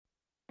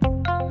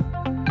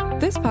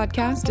This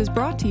podcast is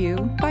brought to you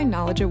by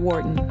Knowledge at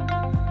Wharton.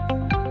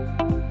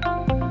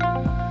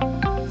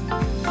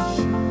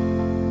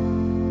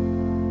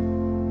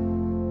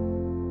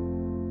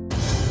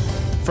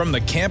 From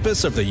the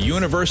campus of the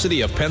University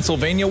of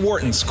Pennsylvania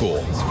Wharton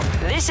School.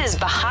 This is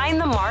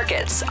Behind the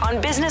Markets on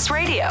Business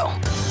Radio.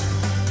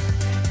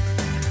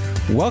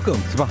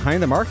 Welcome to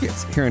Behind the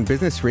Markets here on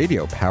Business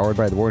Radio, powered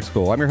by the Wharton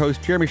School. I'm your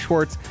host, Jeremy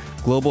Schwartz,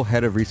 Global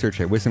Head of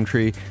Research at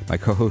WisdomTree. My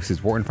co-host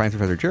is Wharton Finance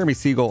Professor Jeremy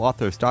Siegel,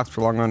 author of Stocks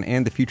for Long Run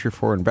and The Future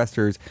for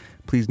Investors.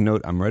 Please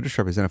note, I'm registered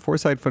to represent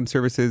Foresight Fund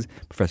Services.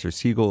 Professor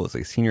Siegel is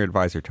a senior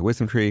advisor to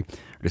WisdomTree.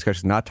 Our discussion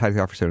is not tied to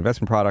the offer of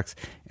investment products,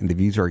 and the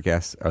views of our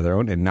guests are their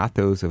own and not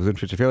those of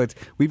WisdomTree's affiliates.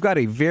 We've got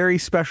a very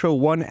special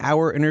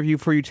 1-hour interview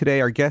for you today.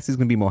 Our guest is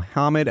going to be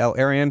Mohamed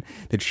El-Erian,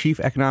 the Chief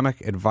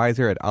Economic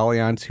Advisor at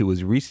Allianz, who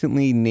was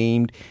recently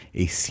named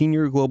a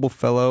Senior Global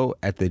Fellow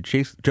at the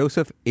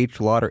Joseph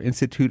H. Lauder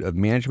Institute of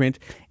Management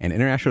and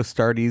International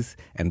Studies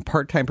and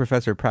part-time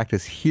professor of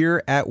practice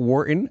here at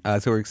Wharton.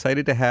 So we're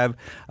excited to have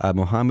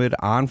Mohamed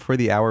on for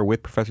the hour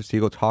with Professor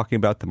Siegel, talking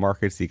about the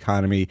markets, the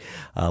economy,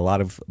 a lot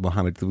of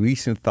Mohamed's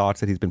recent thoughts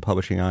that he's been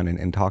publishing on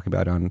and talking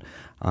about on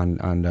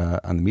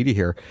the media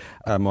here.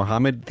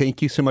 Mohamed,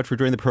 thank you so much for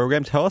joining the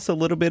program. Tell us a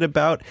little bit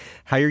about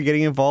how you're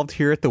getting involved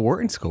here at the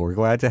Wharton School. We're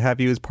glad to have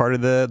you as part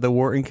of the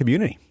Wharton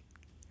community.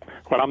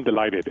 Well, I'm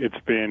delighted. It's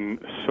been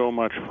so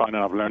much fun,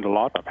 and I've learned a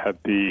lot. I've had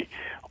the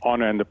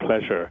honor and the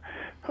pleasure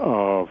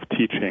of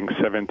teaching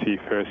 70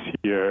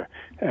 first-year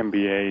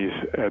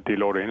MBAs at the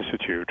Lauder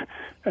Institute,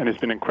 and it's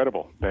been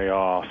incredible. They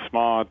are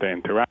smart, they're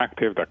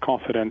interactive, they're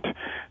confident,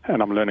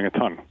 and I'm learning a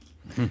ton.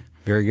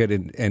 Very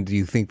good. And do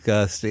you think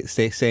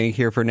staying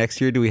here for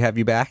next year, do we have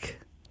you back?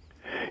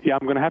 Yeah,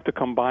 I'm going to have to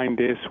combine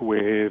this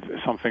with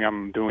something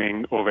I'm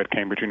doing over at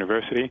Cambridge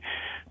University,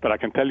 but I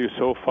can tell you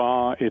so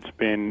far it's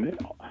been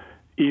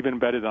even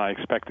better than I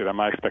expected, and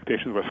my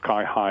expectations were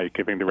sky high,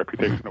 given the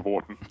reputation of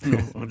Wharton.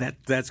 Well,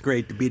 that's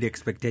great to beat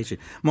expectation.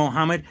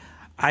 Mohamed,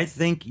 I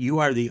think you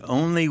are the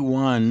only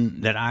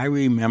one that I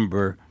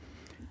remember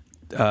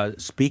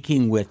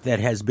speaking with that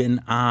has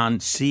been on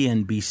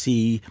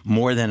CNBC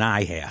more than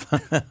I have.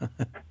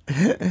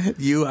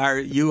 You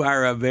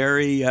are a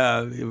very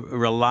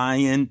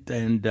reliant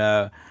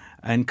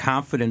and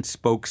confident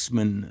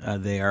spokesman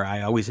there.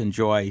 I always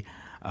enjoy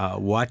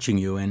watching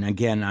you, and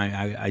again,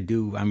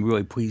 I'm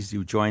really pleased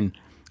you joined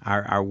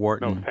our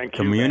Wharton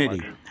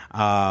community.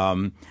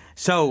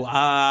 So,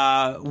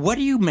 what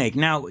do you make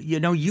now? You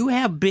know, you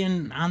have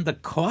been on the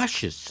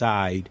cautious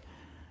side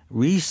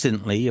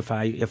recently. If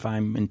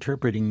I'm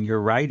interpreting your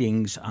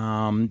writings,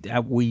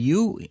 were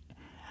you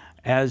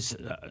as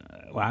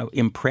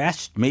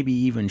impressed, maybe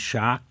even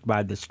shocked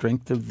by the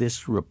strength of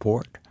this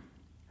report?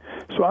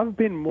 So I've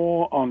been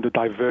more on the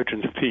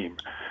divergence theme.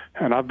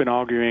 And I've been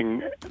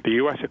arguing the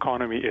U.S.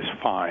 economy is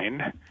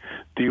fine.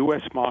 The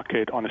U.S.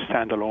 market on a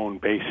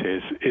standalone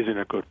basis is in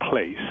a good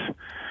place.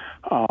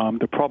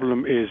 The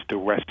problem is the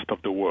rest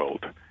of the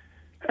world.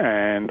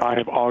 And I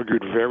have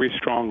argued very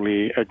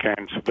strongly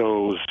against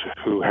those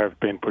who have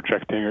been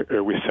projecting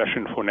a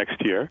recession for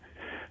next year.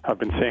 I've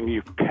been saying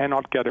you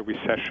cannot get a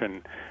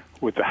recession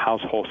with the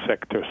household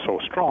sector so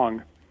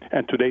strong.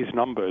 And today's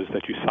numbers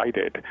that you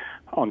cited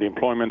on the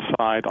employment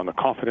side, on the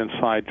confidence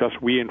side, just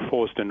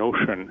reinforce the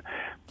notion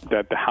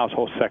that the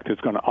household sector is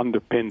going to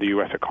underpin the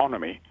U.S.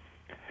 economy.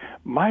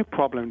 My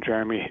problem,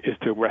 Jeremy, is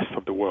the rest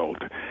of the world.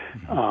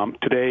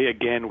 Today,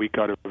 again, we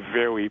got a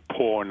very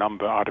poor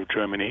number out of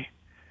Germany.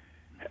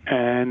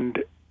 And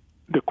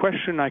the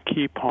question I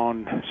keep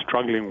on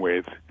struggling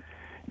with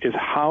is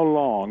how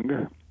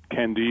long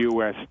can the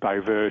U.S.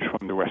 diverge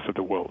from the rest of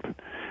the world?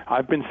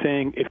 I've been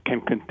saying it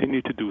can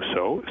continue to do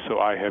so. So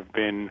I have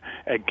been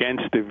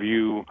against the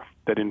view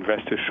that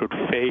investors should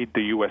fade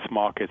the U.S.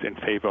 markets in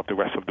favor of the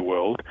rest of the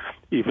world,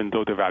 even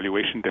though the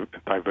valuation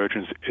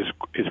divergence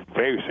is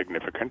very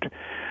significant,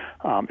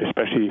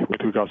 especially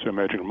with regards to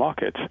emerging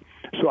markets.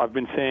 So I've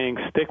been saying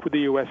stick with the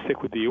U.S.,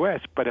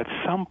 but at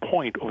some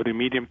point over the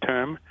medium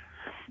term,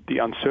 the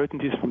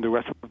uncertainties from the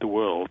rest of the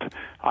world,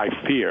 I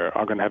fear,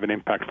 are going to have an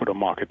impact for the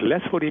market.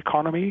 Less for the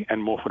economy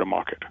and more for the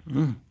market.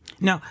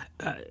 Now,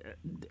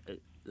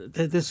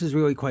 this is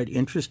really quite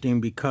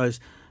interesting because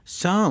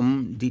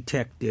some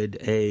detected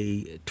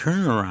a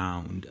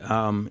turnaround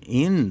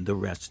in the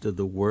rest of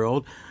the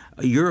world.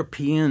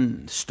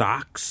 European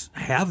stocks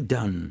have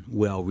done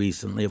well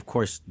recently. Of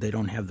course, they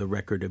don't have the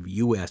record of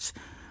U.S.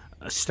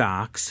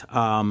 stocks.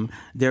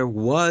 There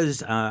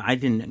was, I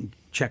didn't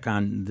check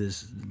on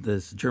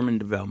this German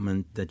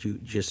development that you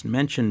just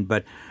mentioned,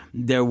 but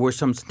there were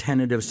some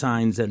tentative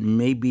signs that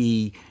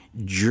maybe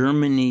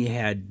Germany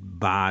had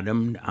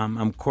bottomed.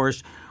 Of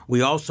course,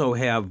 we also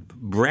have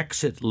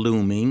Brexit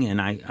looming,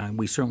 and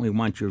we certainly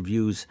want your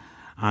views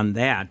on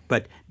that.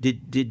 But do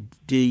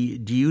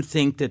you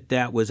think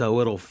that was a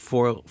little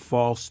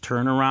false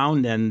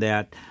turnaround, and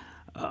that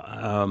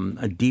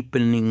a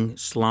deepening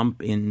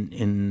slump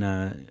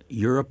in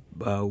Europe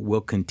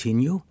will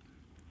continue?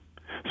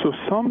 So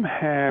some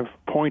have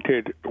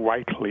pointed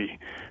rightly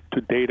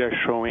to data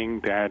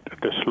showing that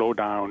the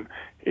slowdown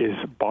is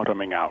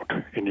bottoming out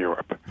in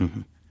Europe.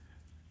 Mm-hmm.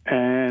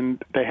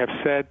 And they have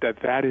said that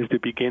that is the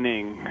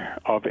beginning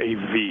of a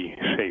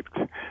V-shaped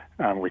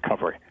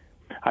recovery.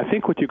 I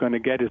think what you're going to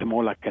get is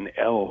more like an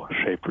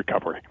L-shaped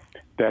recovery,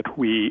 that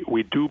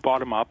we do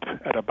bottom up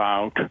at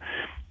about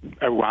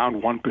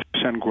around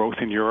 1% growth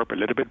in Europe, a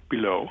little bit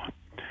below.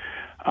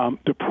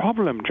 The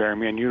problem,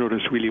 Jeremy, and you know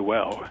this really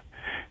well,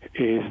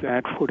 is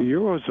that for the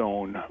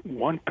Eurozone,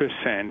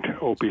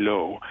 1% or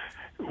below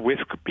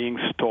risk being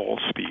stall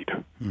speed.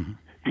 Mm-hmm.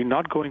 You're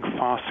not going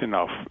fast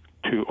enough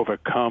to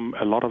overcome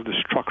a lot of the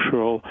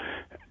structural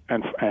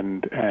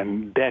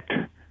and debt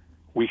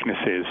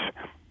weaknesses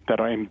that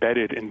are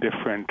embedded in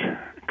different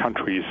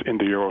countries in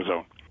the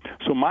Eurozone.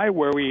 So my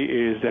worry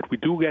is that we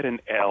do get an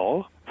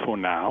L for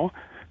now,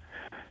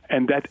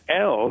 and that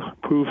L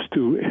proves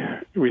to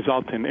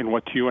result in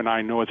what you and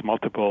I know as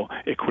multiple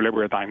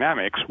equilibrium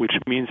dynamics, which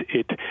means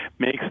it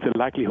makes the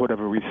likelihood of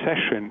a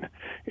recession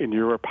in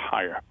Europe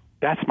higher.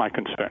 That's my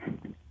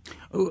concern.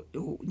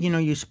 You know,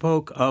 you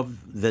spoke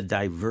of the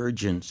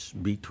divergence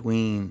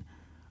between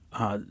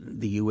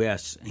the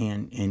U.S.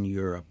 and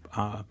Europe.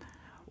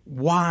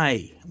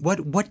 Why?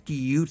 What do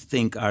you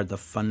think are the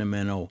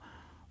fundamental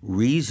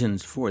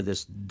reasons for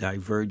this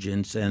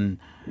divergence, and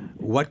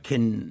what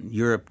can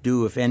Europe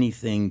do, if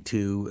anything,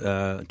 to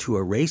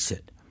erase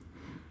it?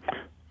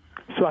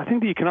 So I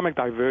think the economic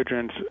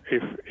divergence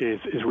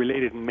is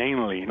related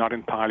mainly, not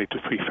entirely, to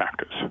three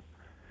factors.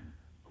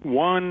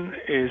 One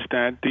is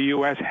that the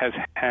U.S. has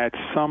had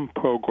some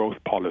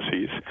pro-growth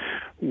policies.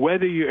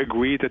 Whether you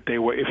agree that they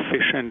were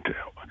efficient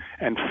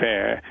and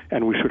fair,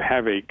 and we should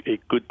have a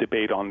good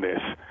debate on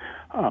this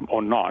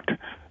or not,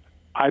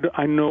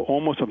 I know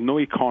almost of no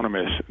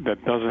economist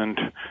that doesn't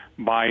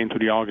buy into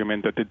the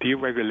argument that the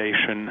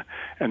deregulation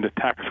and the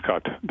tax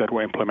cut that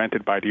were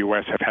implemented by the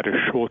U.S. have had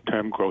a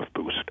short-term growth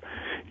boost.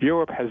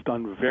 Europe has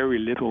done very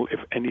little, if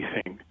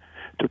anything,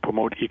 to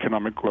promote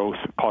economic growth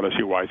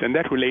policy-wise, and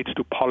that relates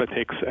to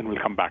politics, and we'll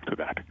come back to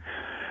that.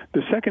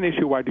 The second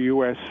issue why the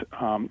U.S.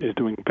 Is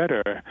doing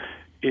better,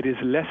 it is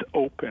less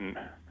open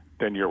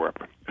than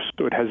Europe,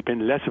 so it has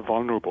been less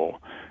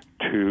vulnerable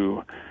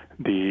to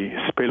the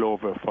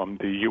spillover from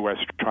the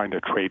U.S.-China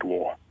trade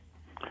war.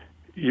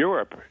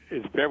 Europe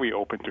is very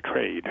open to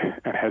trade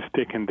and has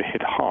taken the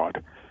hit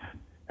hard.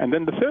 And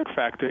then the third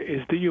factor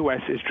is the U.S.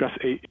 is just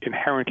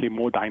inherently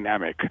more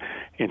dynamic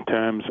in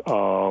terms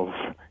of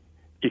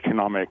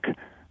economic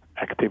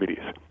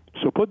activities.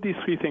 So put these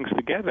three things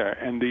together,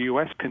 and the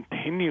U.S.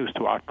 continues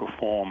to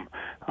outperform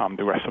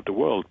the rest of the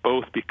world,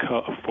 both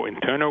because for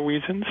internal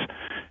reasons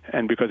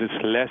and because it's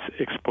less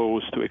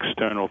exposed to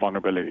external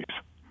vulnerabilities.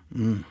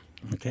 Mm.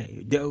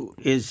 Okay. Do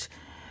you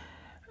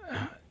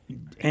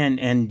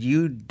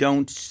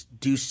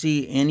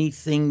see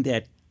anything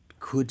that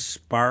could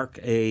spark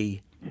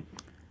a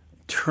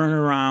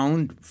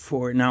turnaround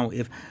for now?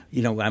 If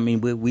you know, I mean,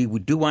 we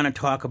do want to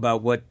talk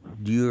about what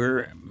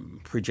your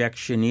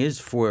projection is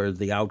for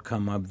the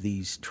outcome of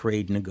these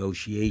trade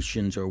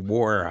negotiations or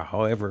war, or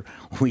however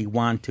we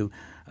want to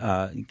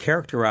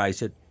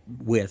characterize it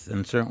with,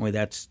 and certainly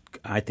that's,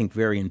 I think,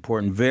 very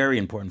important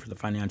for the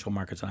financial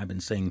markets. And I've been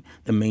saying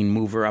the main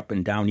mover up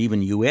and down,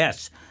 even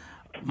U.S.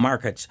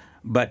 markets.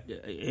 But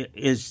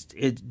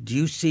do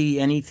you see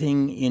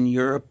anything in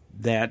Europe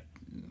that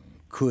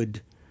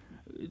could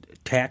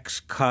tax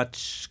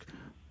cuts,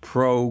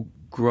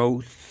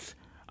 pro-growth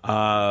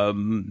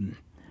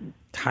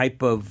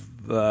type of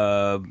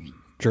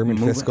German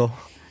fiscal?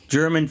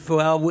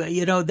 Well,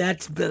 you know,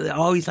 that's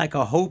always like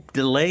a hope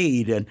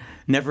delayed and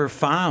never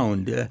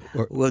found.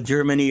 Will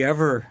Germany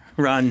ever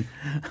run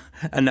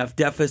enough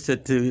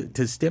deficit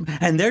to stem?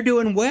 And they're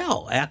doing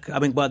well. I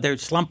mean, well, they're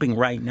slumping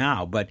right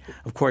now, but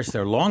of course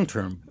their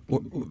long-term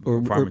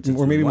or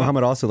maybe,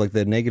 Mohammed, also like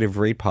the negative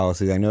rate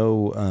policy. I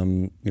know,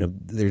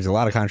 there's a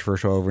lot of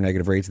controversial over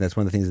negative rates, and that's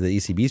one of the things that the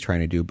ECB is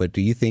trying to do. But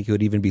do you think it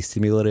would even be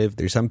stimulative?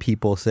 There's some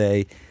people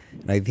say,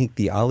 and I think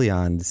the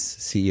Allianz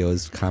CEO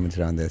has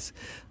commented on this,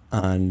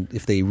 on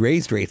if they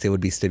raised rates, it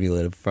would be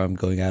stimulative from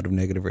going out of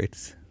negative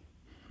rates.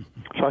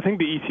 So I think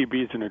the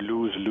ECB is in a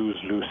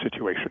lose-lose-lose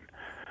situation.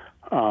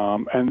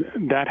 And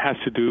that has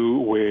to do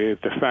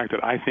with the fact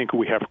that I think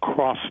we have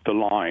crossed the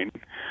line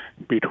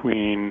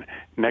between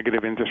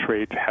negative interest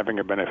rates having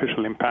a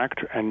beneficial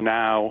impact, and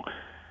now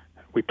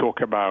we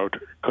talk about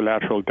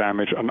collateral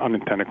damage and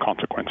unintended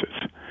consequences.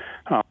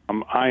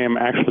 I am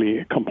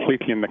actually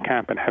completely in the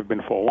camp, and have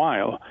been for a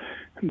while,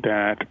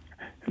 that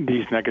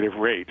these negative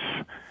rates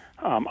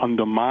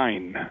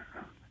undermine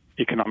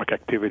economic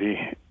activity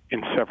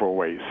in several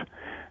ways.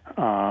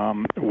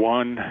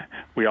 One,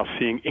 we are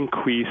seeing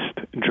increased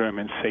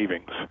German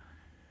savings.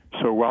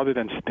 So rather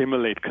than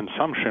stimulate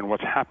consumption,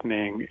 what's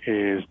happening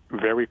is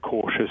very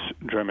cautious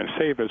German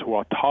savers who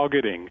are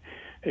targeting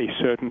a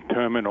certain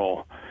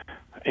terminal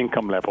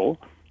income level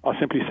are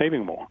simply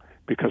saving more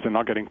because they're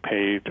not getting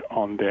paid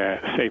on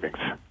their savings.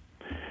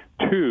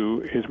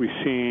 Two is we're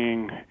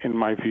seeing, in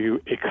my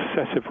view,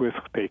 excessive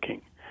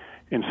risk-taking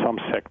in some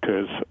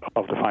sectors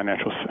of the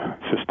financial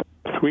system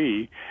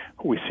 3,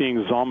 we're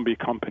seeing zombie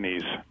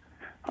companies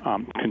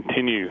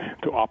continue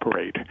to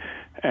operate.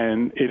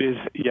 And it is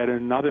yet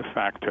another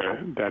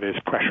factor that is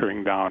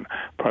pressuring down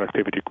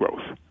productivity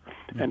growth.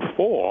 And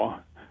 4,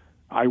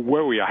 I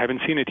worry, I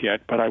haven't seen it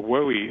yet, but I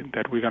worry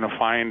that we're going to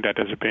find that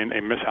there's been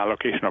a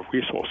misallocation of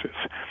resources.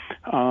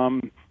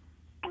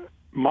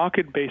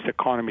 Market-based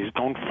economies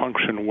don't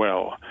function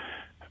well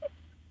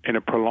in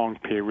a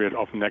prolonged period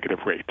of negative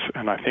rates.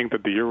 And I think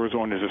that the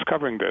Eurozone is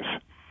discovering this.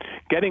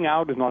 Getting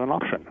out is not an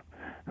option,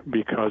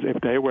 because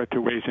if they were to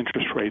raise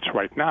interest rates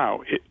right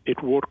now,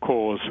 it would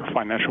cause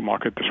financial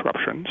market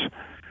disruptions,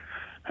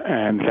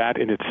 and that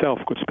in itself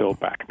could spill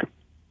back.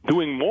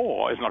 Doing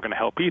more is not going to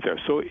help either.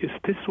 So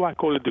this is why I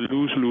call it the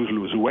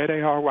lose-lose-lose. Where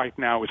they are right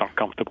now is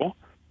uncomfortable.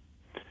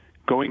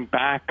 Going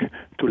back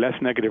to less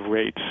negative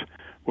rates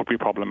would be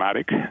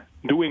problematic.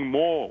 Doing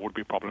more would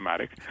be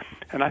problematic.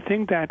 And I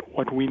think that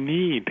what we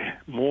need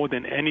more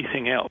than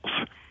anything else,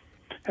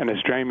 and as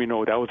Jeremy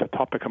knows, that was a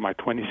topic of my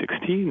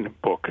 2016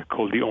 book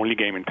called The Only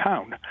Game in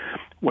Town,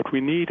 what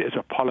we need is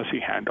a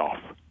policy handoff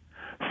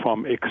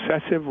from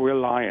excessive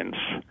reliance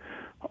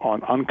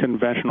on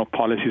unconventional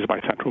policies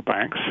by central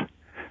banks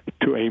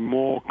to a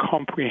more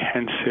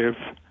comprehensive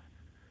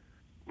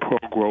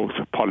pro-growth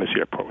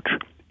policy approach.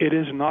 It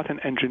is not an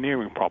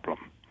engineering problem.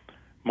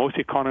 Most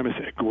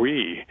economists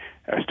agree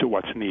as to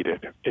what's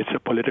needed. It's a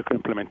political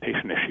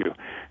implementation issue.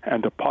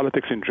 And the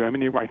politics in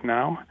Germany right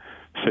now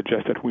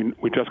suggest that we're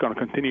just going to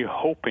continue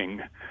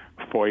hoping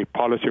for a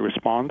policy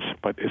response,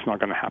 but it's not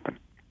going to happen.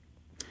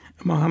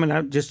 Mohammed,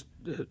 I'm just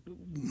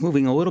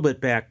moving a little bit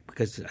back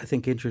because I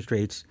think interest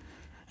rates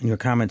and your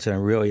comments are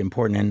really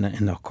important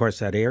in of course,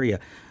 that area.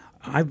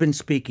 I've been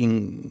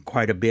speaking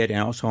quite a bit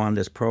and also on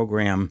this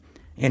program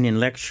and in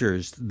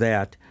lectures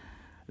that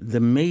the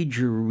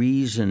major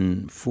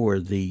reason for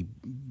the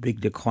big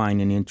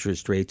decline in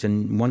interest rates,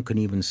 and one could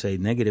even say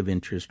negative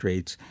interest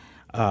rates,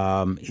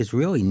 is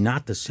really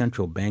not the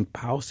central bank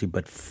policy,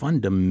 but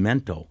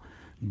fundamental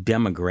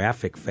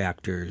demographic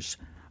factors.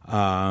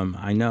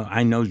 I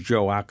know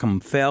Joachim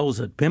Fels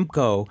at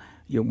PIMCO,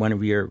 one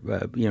of your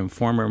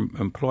former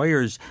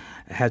employers,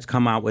 has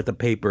come out with a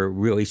paper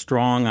really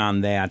strong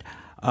on that.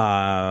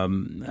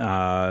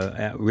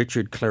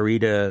 Richard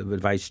Clarida,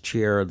 vice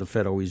chair of the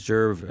Federal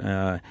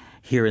Reserve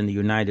here in the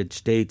United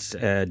States,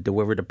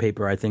 delivered a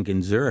paper, I think,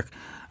 in Zurich,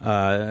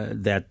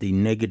 that the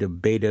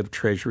negative beta of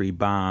Treasury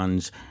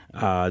bonds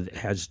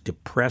has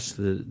depressed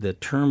the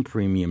term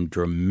premium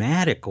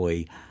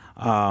dramatically.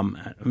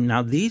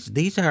 Now,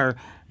 these are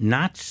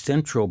not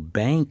central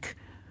bank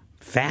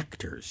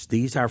factors.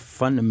 These are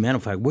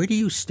fundamental factors. Where do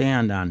you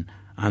stand on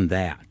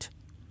that?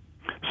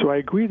 So I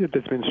agree that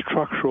there's been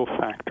structural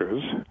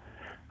factors,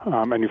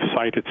 and you've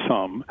cited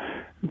some,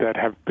 that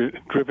have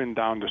driven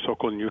down the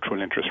so-called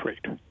neutral interest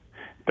rate,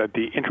 that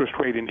the interest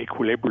rate in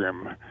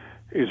equilibrium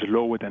is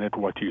lower than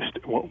what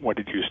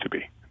it used to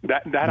be.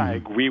 That I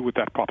agree with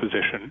that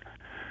proposition.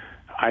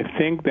 I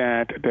think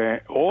that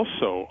there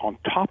also, on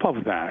top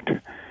of that,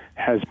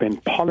 has been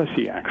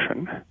policy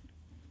action,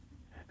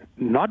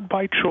 not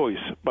by choice,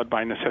 but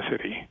by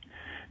necessity,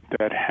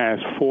 that has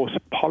forced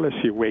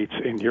policy rates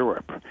in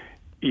Europe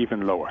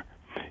even lower.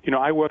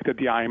 I worked at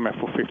the IMF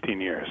for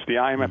 15 years. The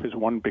IMF is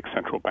one big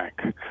central bank.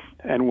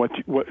 And what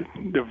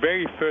the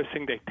very first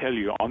thing they tell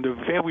you on the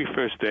very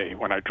first day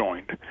when I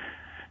joined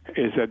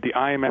is that the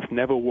IMF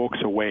never walks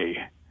away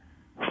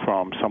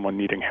from someone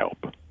needing help.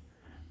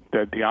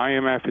 That the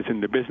IMF is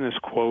in the business,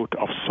 quote,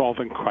 of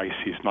solving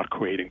crises, not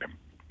creating them.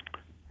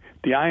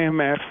 The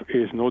IMF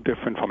is no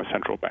different from a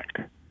central bank.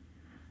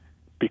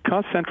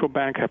 Because central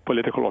banks have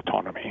political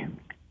autonomy,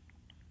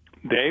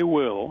 they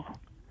will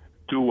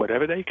do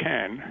whatever they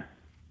can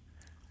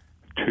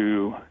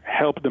to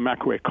help the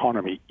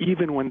macroeconomy,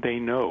 even when they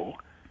know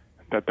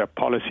that their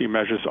policy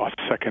measures are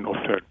second or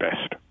third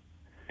best.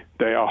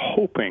 They are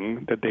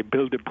hoping that they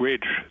build a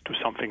bridge to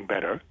something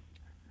better.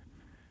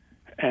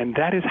 And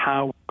that is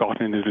how we got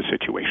into the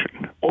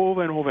situation.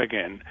 Over and over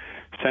again,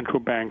 central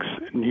banks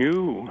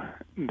knew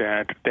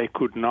that they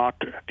could not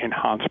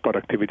enhance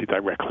productivity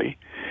directly.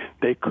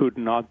 They could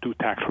not do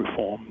tax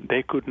reform.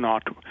 They could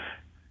not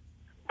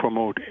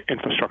promote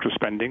infrastructure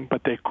spending,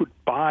 but they could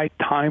buy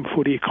time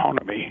for the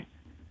economy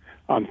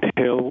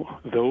until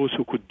those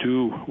who could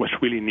do what's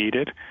really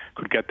needed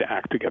could get the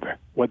act together.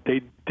 What they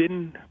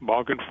didn't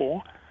bargain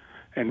for,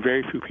 and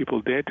very few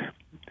people did,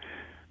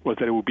 was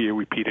that it would be a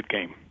repeated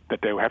game, that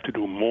they would have to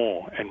do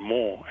more and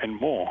more and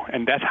more.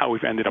 And that's how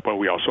we've ended up where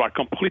we are. So I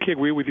completely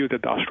agree with you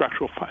that there are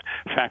structural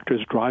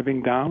factors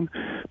driving down,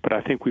 but I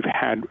think we've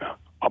had,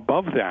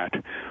 above that,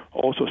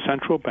 also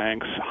central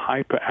banks'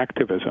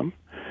 hyperactivism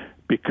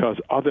because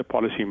other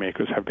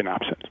policymakers have been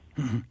absent.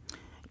 Mm-hmm.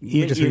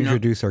 Just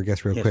introduce our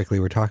guest real quickly.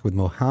 We're talking with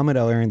Mohammed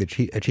El-Erian, the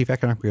Chief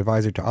Economic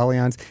Advisor to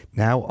Allianz,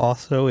 now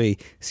also a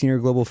Senior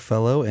Global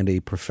Fellow and a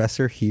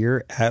professor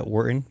here at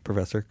Wharton.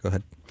 Professor, go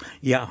ahead.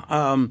 Yeah.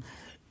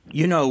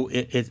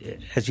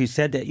 As you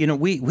said, that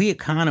we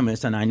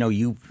economists, and I know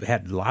you've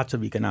had lots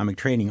of economic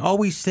training,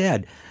 always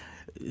said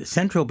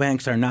central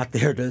banks are not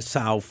there to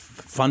solve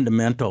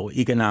fundamental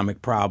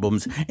economic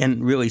problems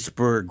and really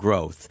spur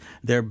growth.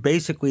 They're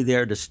basically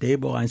there to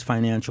stabilize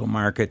financial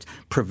markets,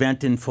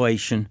 prevent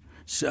inflation.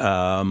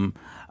 We're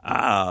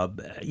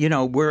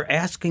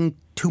asking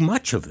too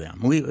much of them.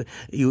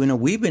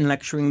 We've been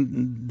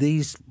lecturing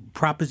these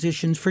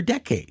propositions for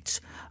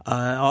decades.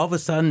 All of a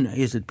sudden,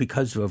 is it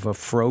because of a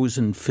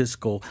frozen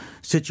fiscal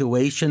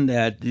situation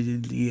that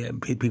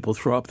people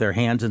throw up their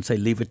hands and say,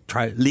 leave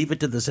it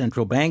to the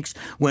central banks,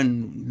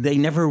 when they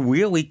never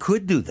really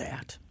could do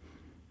that?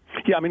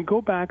 Yeah,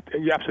 go back.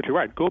 You're absolutely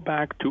right. Go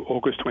back to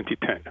August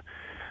 2010.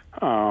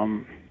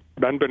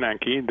 Ben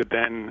Bernanke, the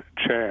then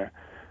chair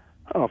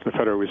of the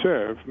Federal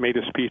Reserve, made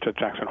a speech at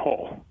Jackson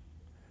Hole.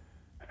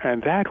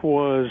 And that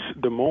was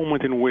the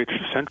moment in which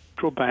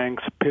central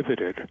banks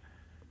pivoted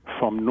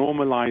from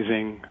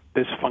normalizing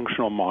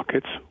dysfunctional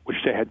markets, which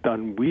they had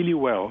done really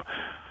well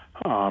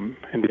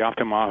in the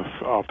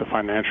aftermath of the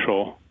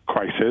financial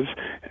crisis,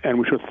 and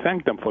we should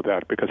thank them for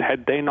that, because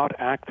had they not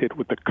acted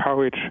with the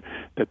courage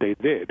that they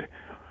did,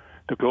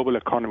 the global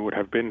economy would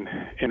have been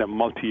in a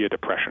multi-year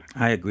depression.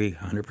 I agree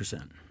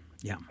 100%.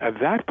 Yeah. At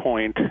that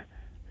point,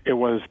 it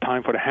was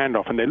time for the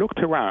handoff, and they looked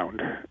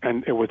around,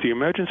 and it was the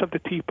emergence of the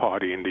Tea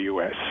Party in the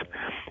U.S.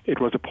 It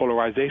was the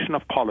polarization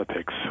of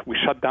politics. We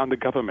shut down the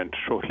government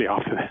shortly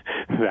after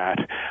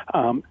that.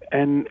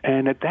 And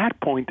at that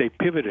point, they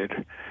pivoted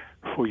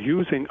for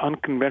using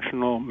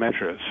unconventional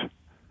measures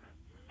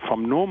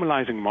from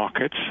normalizing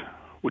markets,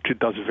 which it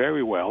does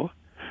very well,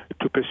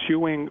 to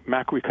pursuing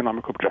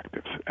macroeconomic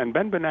objectives. And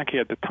Ben Bernanke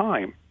at the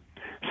time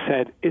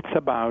said it's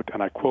about,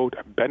 and I quote,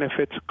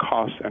 benefits,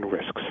 costs, and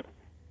risks.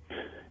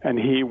 And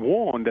he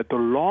warned that the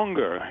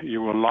longer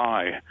you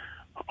rely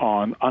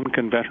on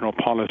unconventional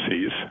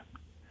policies,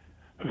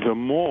 the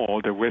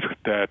more the risk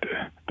that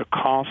the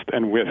cost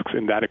and risks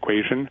in that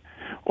equation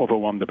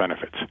overwhelm the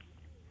benefits.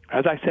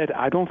 As I said,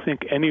 I don't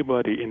think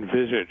anybody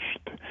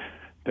envisaged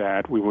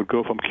that we would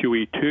go from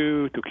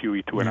QE2 to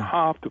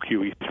QE2.5 to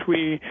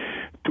QE3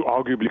 to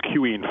arguably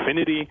QE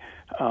infinity,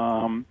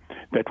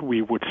 that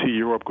we would see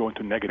Europe go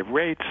into negative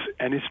rates.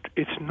 And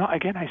it's not,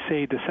 again, I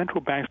say the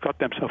central banks got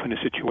themselves in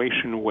a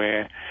situation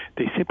where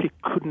they simply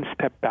couldn't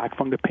step back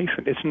from the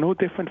patient. It's no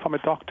different from a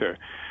doctor,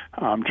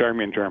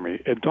 Jeremy.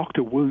 A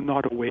doctor will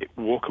not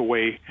walk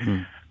away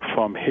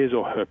from his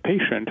or her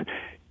patient,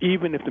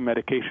 even if the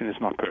medication is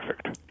not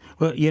perfect.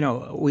 Well,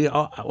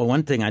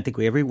 one thing I think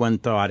everyone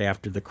thought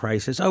after the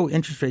crisis,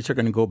 interest rates are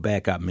going to go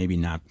back up, maybe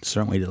not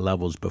certainly the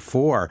levels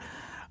before.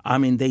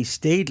 They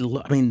stayed,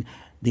 the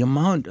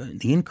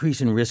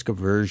increase in risk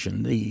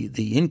aversion,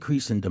 the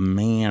increase in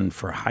demand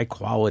for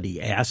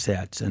high-quality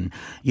assets and,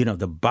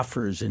 the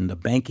buffers in the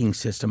banking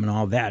system and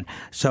all that.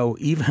 So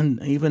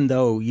even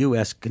though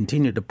U.S.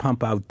 continued to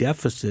pump out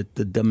deficit,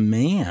 the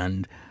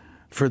demand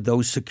for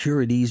those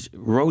securities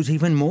rose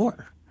even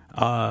more.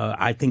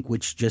 I think,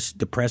 which just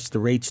depressed the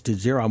rates to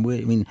zero.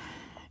 We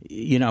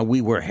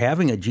were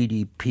having a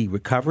GDP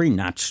recovery,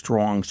 not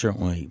strong,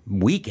 certainly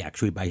weak,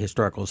 actually, by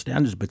historical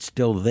standards, but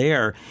still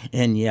there,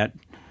 and yet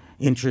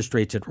interest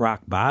rates at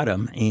rock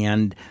bottom.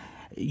 And,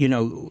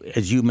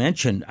 as you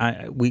mentioned,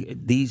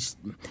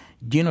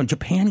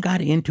 Japan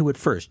got into it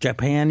first.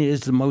 Japan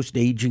is the most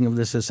aging of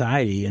the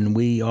society, and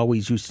we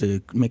always used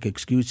to make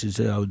excuses.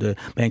 The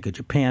Bank of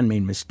Japan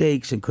made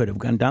mistakes and could have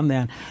done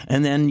that.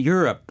 And then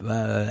Europe,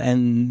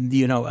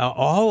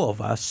 all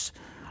of us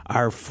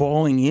are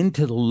falling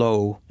into the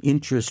low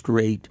interest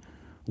rate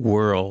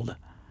world.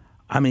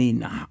 How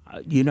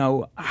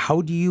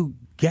do you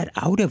get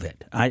out of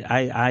it?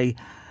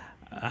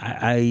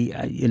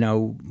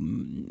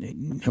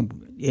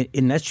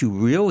 Unless you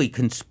really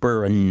can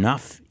spur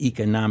enough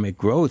economic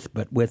growth,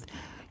 but with,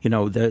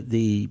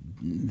 the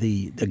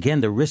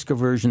risk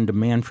aversion,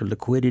 demand for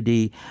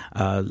liquidity,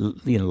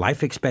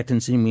 life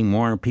expectancy,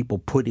 more people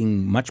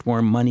putting much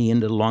more money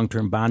into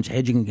long-term bonds,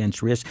 hedging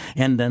against risk,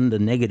 and then the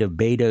negative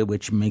beta,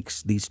 which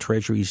makes these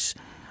treasuries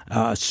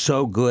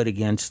so good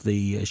against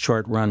the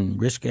short-run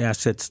risk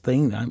assets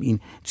thing.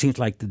 It seems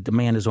like the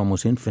demand is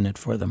almost infinite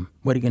for them.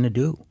 What are you going to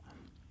do?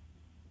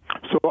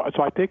 So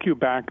I take you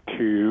back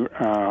to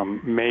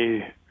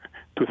May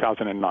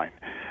 2009.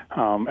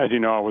 As you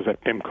know, I was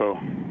at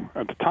PIMCO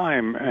at the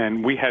time,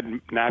 and we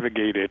had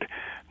navigated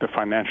the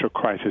financial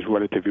crisis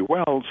relatively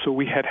well, so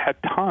we had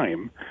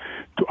time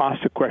to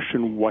ask the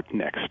question, what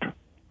next?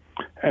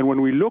 And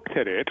when we looked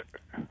at it,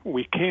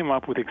 we came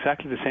up with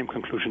exactly the same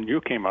conclusion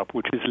you came up,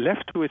 which is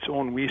left to its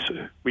own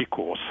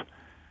recourse,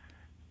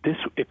 this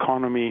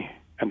economy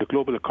and the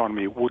global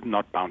economy would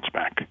not bounce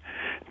back.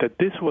 That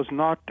this was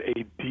not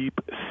a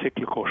deep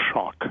cyclical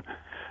shock,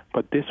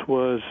 but this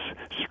was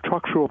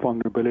structural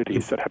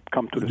vulnerabilities that had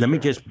come to the surface. Let me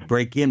just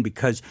break in,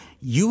 because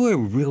you were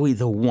really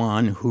the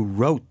one who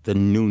wrote the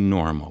new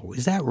normal.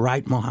 Is that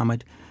right,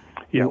 Mohammed?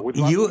 Yeah.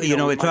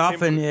 It's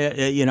often,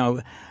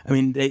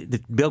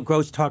 Bill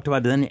Gross talked about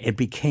it, then it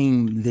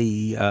became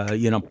the,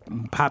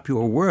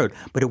 popular word.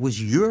 But it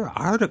was your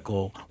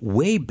article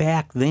way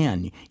back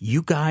then.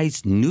 You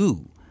guys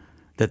knew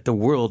that the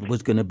world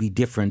was going to be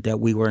different, that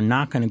we were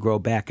not going to grow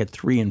back at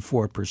 3 and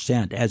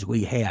 4% as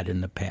we had in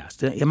the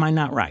past. Am I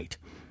not right?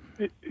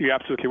 You're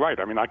absolutely right.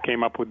 I mean, I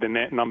came up with the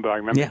net number. I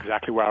remember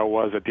exactly where I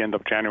was at the end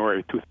of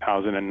January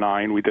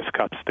 2009. We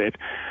discussed it.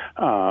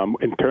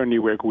 Internally,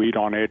 we agreed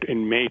on it.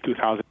 In May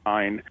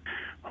 2009,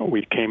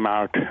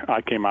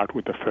 I came out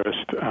with the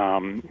first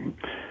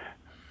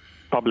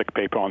public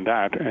paper on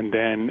that. And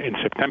then in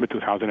September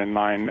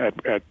 2009,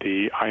 at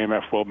the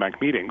IMF World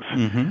Bank meetings,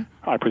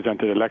 I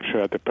presented a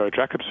lecture at the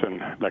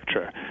Per-Jacobson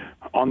lecture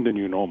on the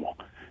new normal.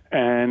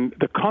 And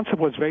the concept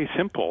was very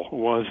simple,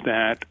 was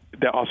that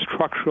there are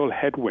structural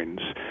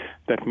headwinds.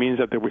 That means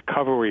that the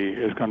recovery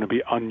is going to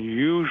be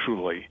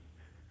unusually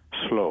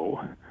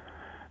slow,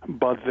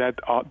 but that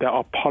there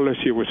are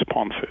policy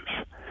responses.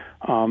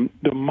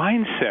 The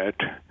mindset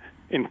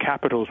in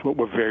capitals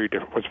was very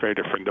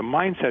different. The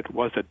mindset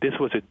was that this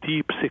was a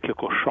deep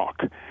cyclical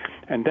shock.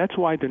 And that's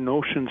why the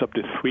notions of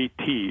the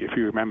 3T, if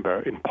you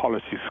remember, in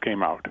policies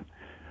came out.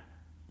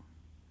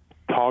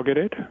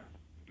 Targeted,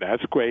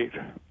 that's great.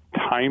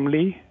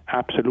 Timely,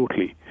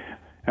 absolutely.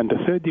 And the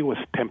third D was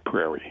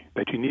temporary,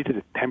 that you needed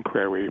a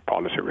temporary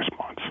policy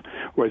response.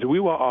 Whereas we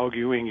were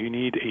arguing you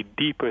need a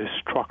deeper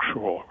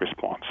structural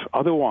response.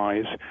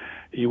 Otherwise,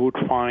 you would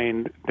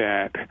find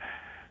that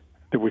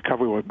the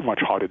recovery was much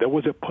harder. There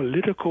was a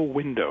political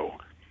window,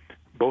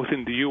 both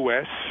in the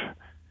U.S.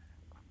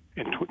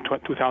 in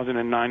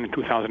 2009 and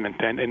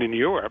 2010, and in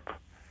Europe,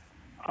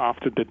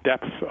 after the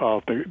depth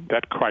of the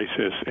debt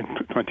crisis in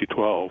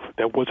 2012,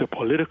 there was a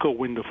political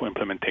window for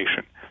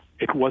implementation.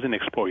 It wasn't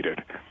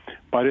exploited.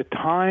 By the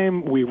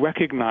time we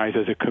recognized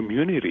as a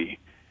community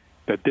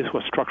that this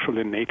was structural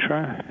in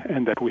nature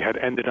and that we had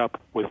ended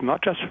up with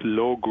not just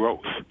low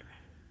growth,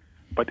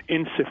 but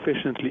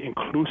insufficiently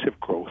inclusive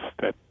growth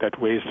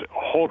that raised a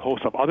whole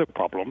host of other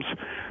problems,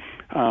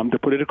 the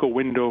political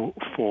window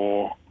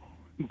for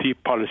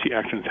deep policy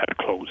actions had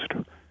closed.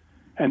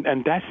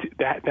 And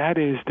that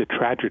is the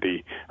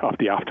tragedy of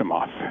the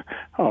aftermath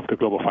of the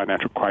global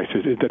financial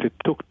crisis, is that it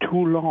took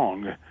too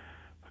long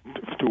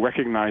to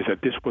recognize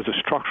that this was a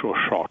structural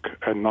shock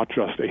and not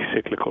just a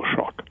cyclical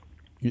shock.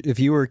 If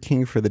you were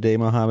king for the day,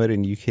 Mohammed,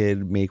 and you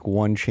could make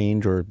one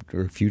change or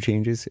a few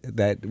changes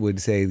that would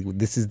say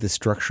this is the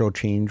structural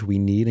change we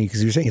need,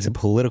 because you're saying it's a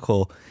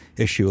political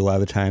issue a lot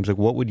of the times, like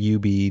what would you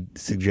be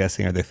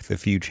suggesting are the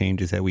few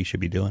changes that we should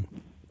be doing?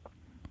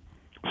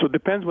 So it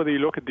depends whether you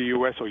look at the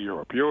U.S. or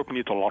Europe. Europe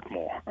needs a lot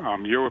more.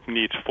 Europe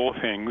needs four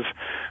things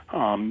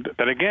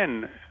that,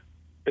 again,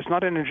 it's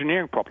not an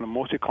engineering problem.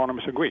 Most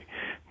economists agree.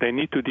 They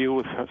need to deal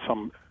with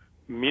some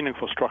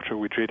meaningful structural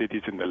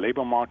rigidities in the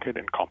labor market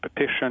and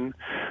competition,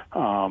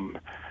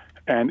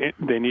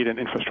 they need an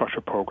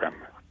infrastructure program.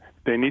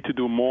 They need to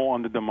do more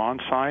on the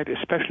demand side,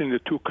 especially in the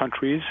two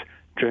countries,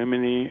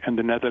 Germany and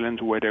the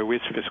Netherlands, where there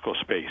is fiscal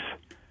space.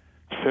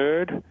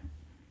 Third,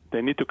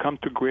 they need to come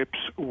to grips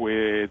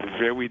with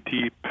very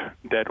deep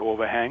debt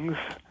overhangs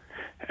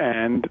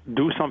and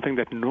do something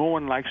that no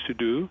one likes to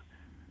do,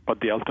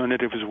 but the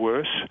alternative is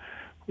worse,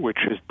 which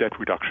is debt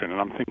reduction. And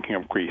I'm thinking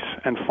of Greece.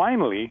 And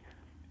finally,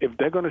 if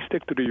they're going to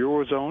stick to the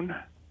Eurozone,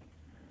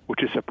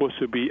 which is supposed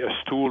to be a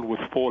stool with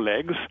 4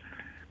 legs,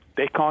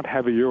 they can't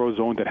have a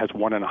Eurozone that has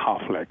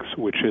 1.5 legs,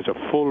 which is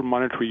a full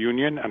monetary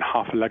union and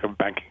half a leg of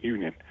banking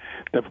union.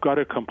 They've got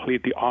to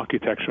complete the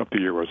architecture of the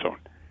Eurozone.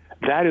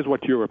 That is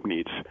what Europe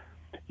needs.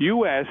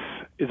 U.S.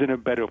 is in a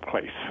better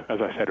place,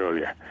 as I said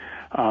earlier.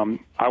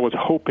 I was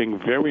hoping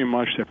very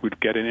much that we'd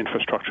get an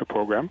infrastructure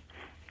program.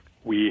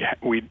 We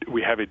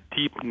have a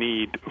deep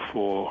need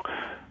for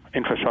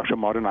infrastructure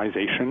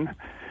modernization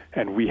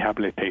and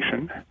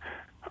rehabilitation.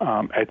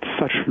 At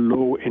such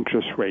low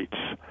interest rates,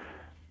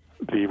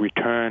 the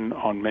return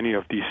on many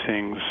of these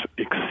things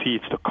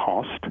exceeds the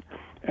cost,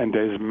 and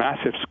there's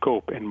massive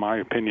scope, in my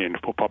opinion,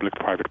 for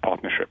public-private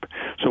partnership.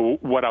 So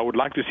what I would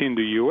like to see in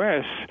the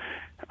U.S.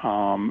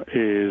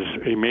 Is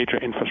a major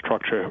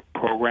infrastructure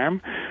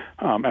program,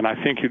 and I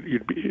think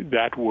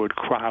that would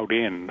crowd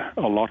in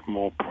a lot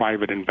more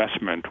private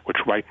investment, which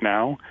right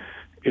now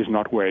is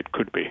not where it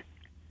could be.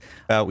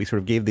 We sort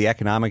of gave the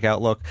economic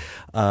outlook,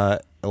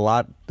 a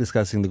lot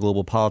discussing the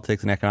global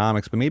politics and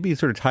economics, but maybe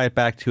sort of tie it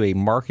back to a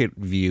market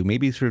view.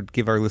 Maybe sort of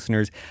give our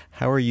listeners,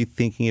 how are you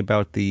thinking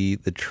about the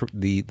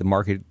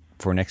market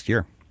for next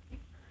year?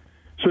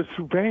 So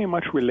it's very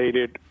much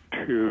related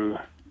to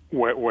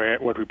what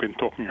we've been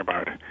talking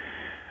about,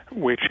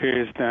 which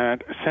is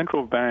that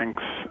central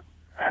banks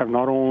have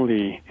not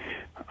only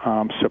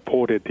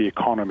supported the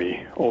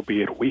economy,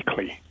 albeit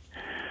weakly,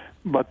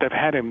 but they've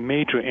had a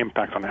major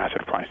impact on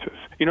asset prices.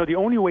 You know, the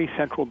only way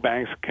central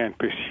banks can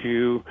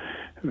pursue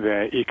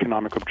their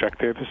economic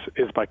objectives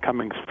is by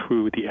coming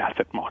through the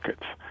asset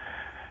markets.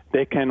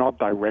 They cannot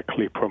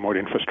directly promote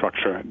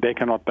infrastructure. They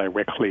cannot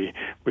directly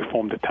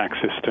reform the tax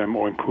system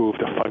or improve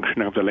the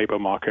functioning of the labor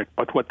market.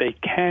 But what they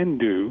can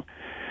do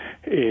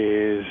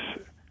is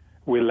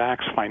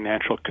relax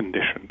financial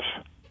conditions.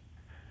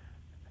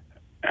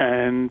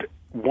 And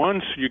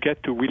once you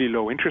get to really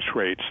low interest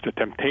rates, the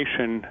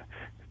temptation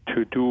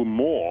to do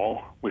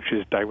more, which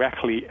is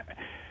directly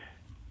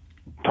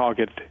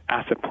target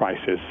asset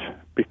prices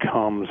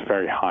becomes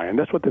very high, and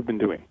that's what they've been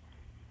doing.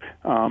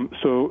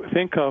 So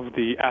think of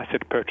the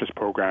asset purchase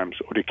programs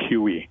or the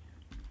QE.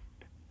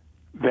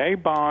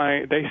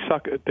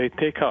 They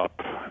take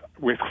up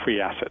risk-free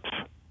assets.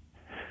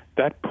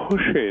 That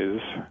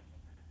pushes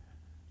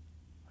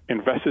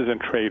investors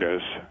and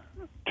traders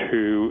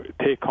to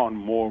take on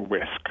more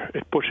risk.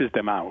 It pushes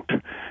them out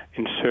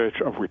in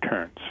search of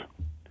returns.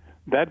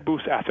 That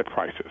boosts asset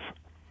prices.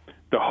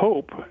 The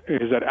hope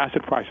is that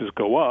asset prices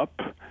go up,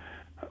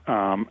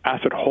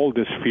 asset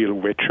holders feel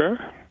richer.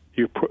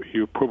 You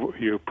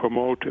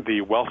promote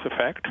the wealth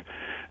effect,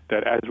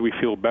 that as we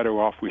feel better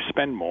off, we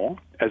spend more.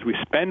 As we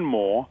spend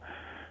more,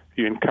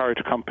 you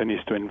encourage companies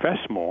to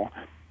invest more,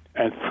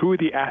 and through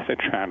the asset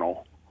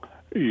channel,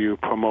 you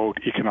promote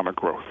economic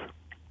growth.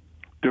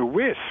 The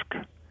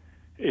risk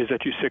is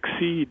that you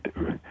succeed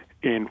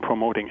in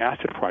promoting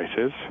asset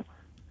prices,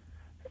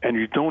 and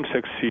you don't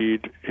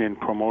succeed in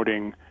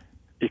promoting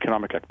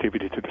economic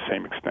activity to the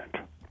same extent.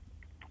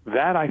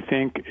 That, I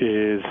think,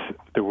 is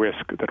the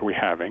risk that we're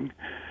having.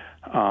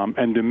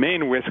 And the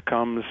main risk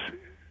comes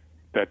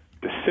that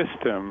the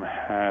system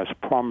has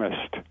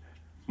promised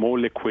more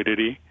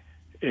liquidity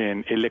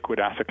in illiquid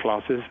asset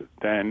classes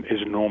than is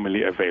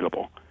normally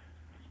available.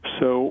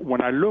 So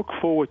when I look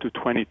forward to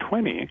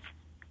 2020,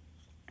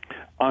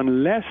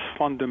 unless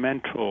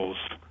fundamentals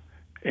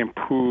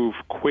improve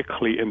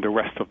quickly in the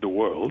rest of the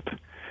world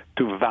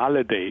to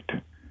validate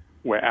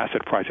where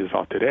asset prices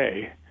are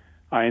today,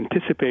 I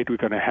anticipate we're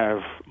going to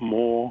have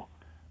more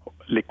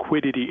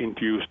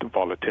liquidity-induced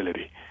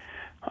volatility.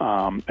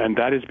 And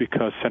that is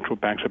because central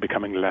banks are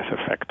becoming less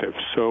effective.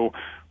 So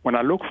when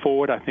I look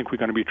forward, I think we're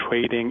going to be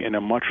trading in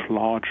a much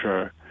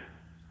larger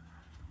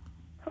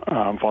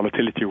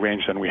volatility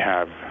range than we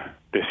have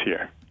this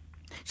year.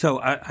 So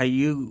are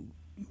you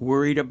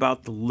worried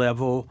about the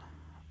level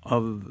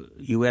of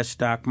U.S.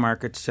 stock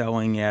market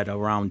selling at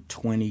around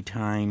 20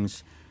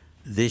 times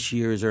this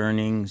year's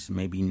earnings,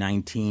 maybe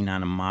 19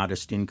 on a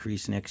modest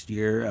increase next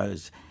year?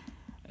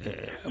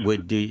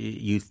 Do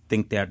you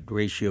think that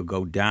ratio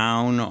go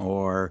down,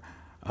 or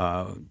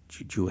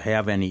do you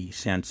have any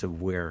sense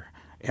of where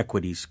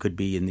equities could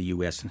be in the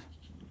U.S.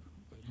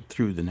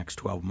 through the next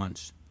 12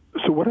 months?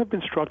 So what I've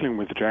been struggling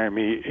with,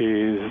 Jeremy,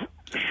 is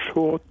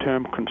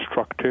short-term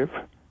constructive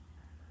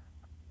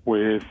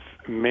with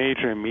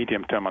major and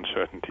medium-term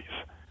uncertainties.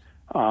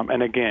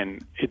 And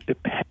again, it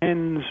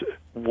depends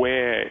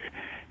where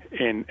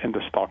in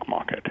the stock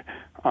market.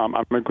 I'm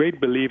a great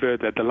believer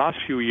that the last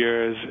few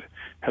years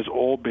has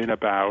all been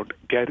about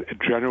get a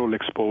general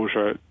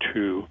exposure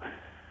to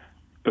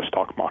the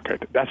stock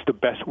market. That's the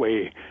best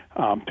way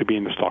to be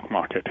in the stock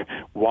market.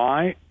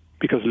 Why?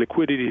 Because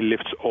liquidity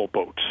lifts all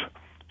boats.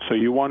 So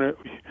you want to,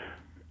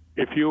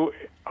 if you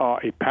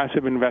are a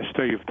passive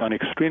investor, you've done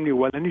extremely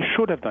well, and you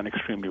should have done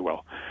extremely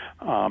well.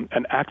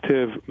 And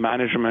active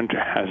management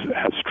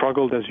has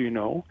struggled, as you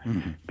know,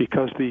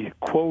 because the,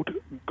 quote,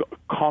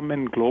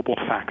 common global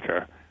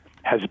factor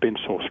has been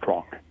so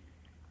strong.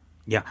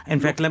 Yeah. In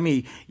fact,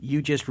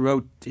 you just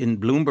wrote in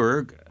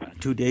Bloomberg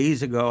 2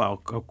 days ago, I'll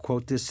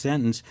quote this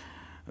sentence,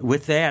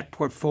 with that,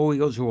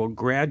 portfolios will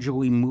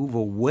gradually move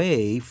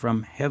away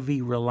from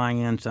heavy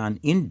reliance on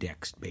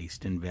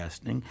index-based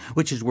investing,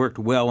 which has worked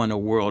well in a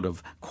world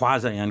of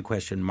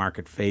quasi-unquestioned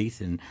market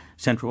faith and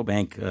central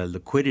bank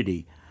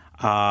liquidity,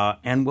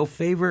 and will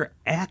favor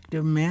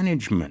active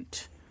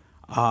management.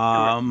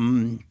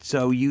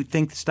 So you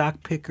think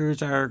stock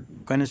pickers are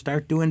going to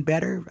start doing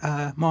better,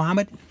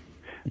 Mohammed?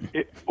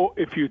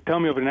 If you tell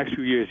me over the next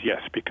few years,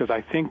 yes, because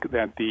I think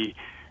that the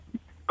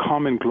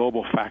common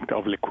global factor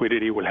of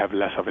liquidity will have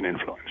less of an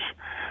influence.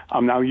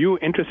 Now, you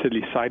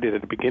interestedly cited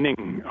at the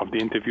beginning of the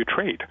interview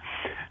trade.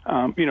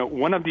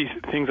 One of these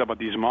things about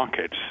these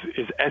markets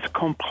is as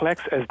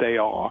complex as they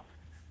are,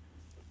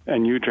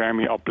 and you,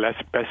 Jeremy, are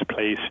best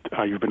placed.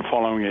 You've been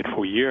following it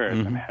for years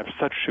and have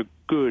such a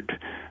good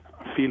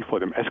feel for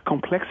them. As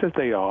complex as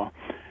they are,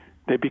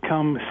 they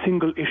become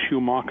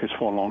single-issue markets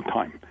for a long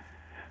time.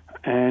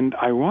 And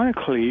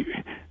ironically,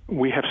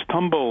 we have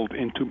stumbled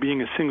into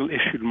being a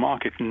single-issued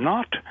market,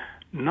 not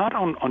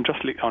on just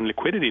on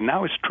liquidity.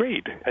 Now it's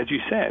trade, as you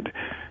said.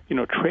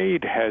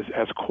 Trade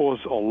has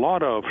caused a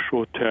lot of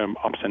short-term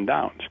ups and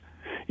downs.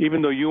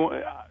 Even though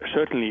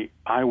certainly,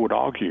 I would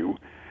argue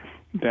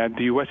that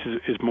the U.S.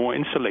 is more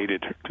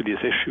insulated to this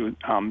issue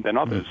than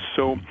others.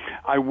 So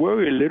I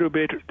worry a little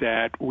bit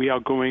that we are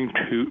going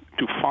to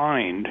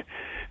find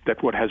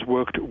that what has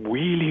worked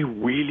really,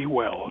 really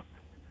well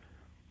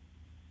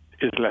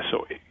is less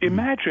so.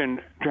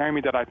 Imagine,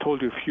 Jeremy, that I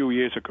told you a few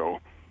years ago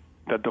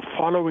that the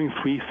following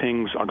three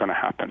things are going to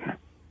happen.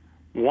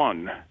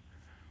 One,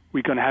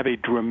 we're going to have a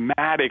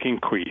dramatic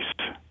increase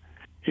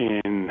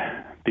in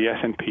the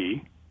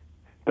S&P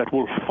that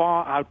will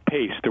far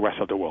outpace the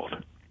rest of the world.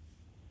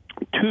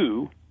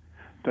 Two,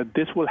 that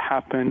this will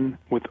happen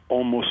with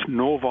almost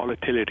no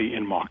volatility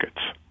in markets.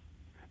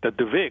 That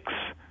the VIX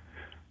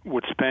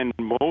would spend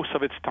most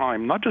of its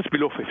time not just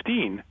below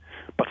 15,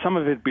 but some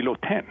of it below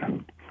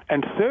 10.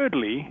 And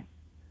thirdly,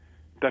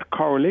 that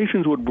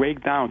correlations would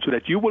break down so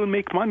that you will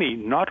make money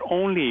not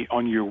only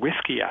on your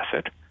risky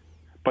asset,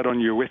 but on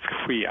your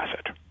risk-free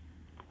asset.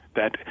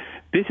 That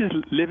this is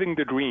living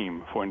the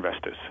dream for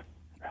investors.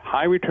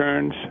 High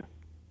returns,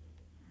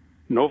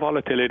 no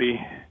volatility,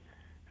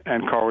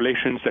 and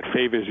correlations that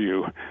favors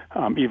you,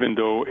 even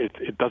though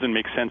it doesn't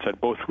make sense that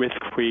both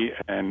risk-free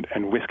and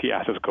risky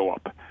assets go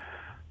up.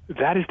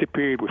 That is the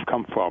period we've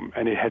come from,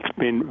 and it has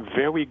been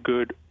very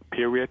good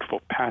period for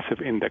passive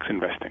index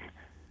investing.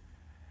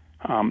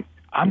 I'm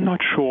not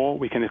sure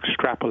we can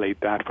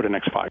extrapolate that for the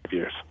next 5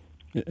 years.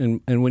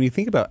 And when you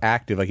think about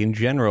active, like in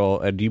general,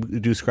 do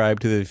you ascribe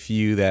to the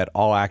view that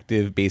all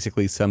active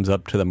basically sums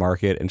up to the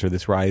market, and so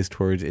this rise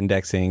towards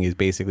indexing is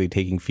basically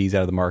taking fees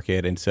out of the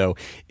market, and so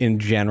in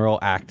general,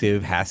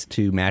 active has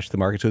to match the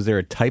market? So is there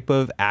a type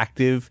of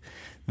active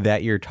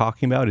that you're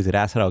talking about? Is it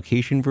asset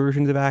allocation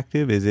versions of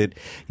active? Is it,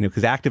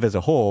 because active as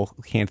a whole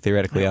can't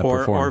theoretically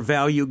outperform? Or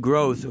value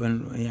growth?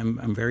 And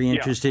I'm very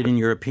interested in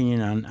your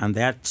opinion on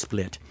that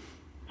split.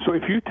 So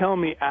if you tell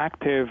me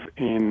active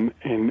in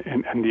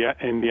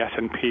the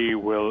S&P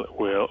will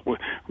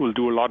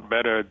do a lot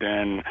better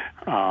than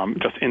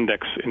just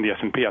index in the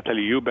S&P, I'll tell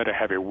you better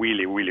have a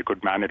really, really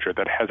good manager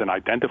that has an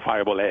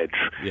identifiable edge.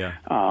 Yeah.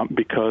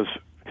 Because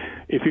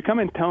if you come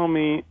and tell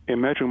me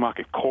emerging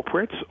market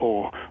corporates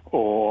or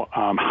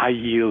high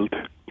yield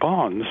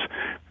bonds,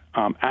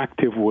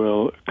 active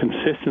will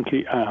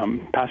consistently,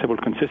 passive will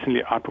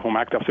consistently outperform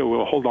active. So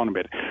well, hold on a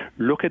bit.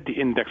 Look at the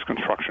index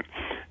construction.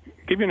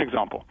 Give you an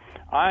example.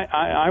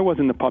 I was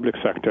in the public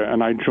sector,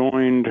 and I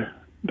joined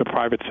the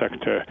private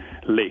sector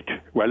late,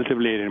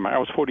 relatively late I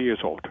was 40 years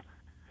old.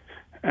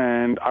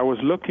 And I was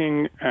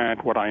looking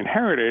at what I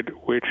inherited,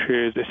 which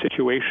is a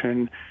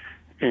situation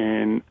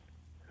in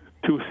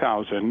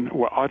 2000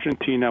 where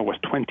Argentina was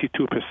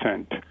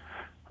 22%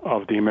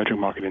 of the emerging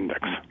market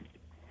index.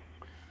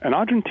 And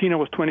Argentina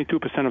was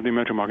 22% of the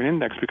emerging market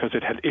index because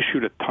it had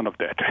issued a ton of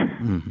debt.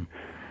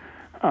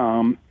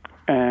 Mm-hmm.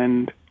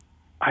 And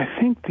I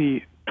think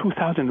the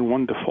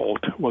 2001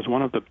 default was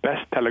one of the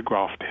best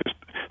telegraphed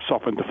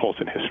sovereign defaults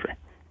in history.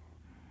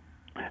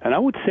 And I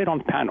would sit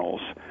on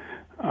panels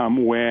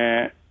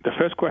where the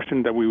first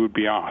question that we would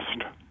be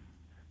asked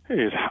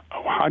is,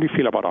 how do you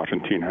feel about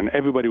Argentina? And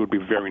everybody would be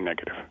very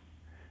negative.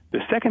 The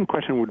second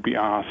question would be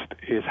asked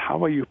is,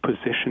 how are you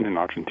positioned in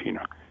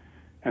Argentina?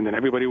 And then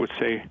everybody would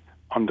say,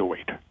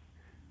 underweight.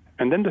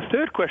 And then the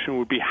third question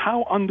would be,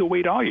 how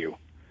underweight are you?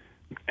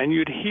 And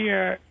you'd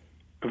hear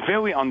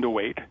very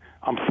underweight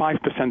on 5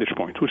 percentage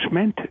points, which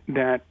meant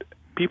that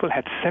people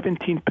had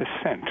 17%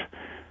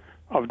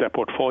 of their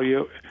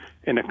portfolio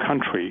in a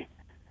country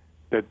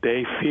that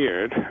they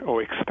feared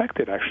or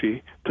expected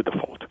actually to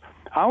default.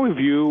 Our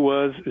view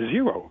was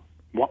zero.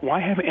 Why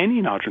have any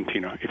in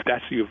Argentina if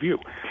that's your view?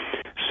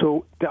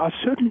 So there are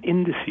certain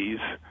indices.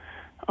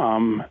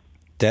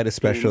 Debt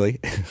especially.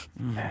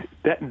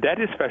 Debt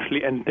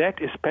especially, and debt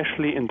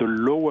especially in the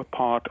lower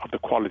part of the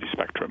quality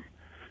spectrum,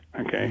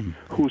 okay,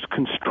 whose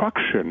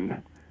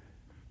construction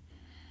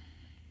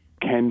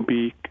can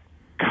be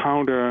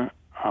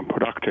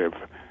counterproductive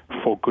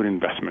for good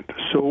investment.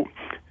 So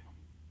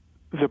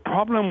the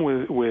problem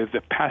with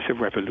the passive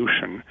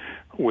revolution,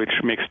 which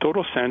makes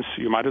total sense,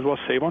 you might as well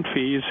save on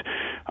fees.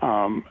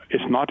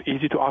 It's not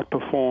easy to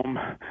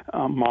outperform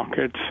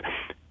markets,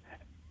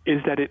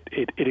 is that it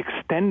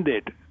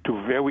extended to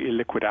very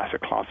illiquid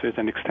asset classes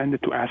and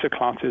extended to asset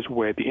classes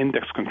where the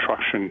index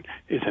construction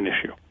is an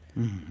issue.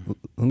 Mm-hmm.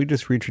 Let me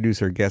just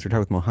reintroduce our guest. We're talking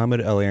with Mohamed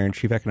El-Erian,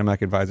 Chief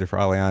Economic Advisor for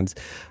Allianz.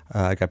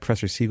 I got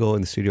Professor Siegel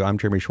in the studio. I'm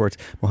Jeremy Schwartz.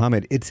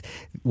 Mohamed, it's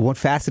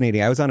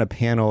fascinating. I was on a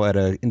panel at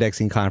an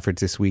indexing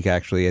conference this week,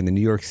 actually, in the New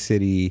York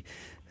City.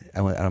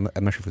 I'm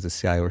not sure if it was a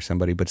CIO or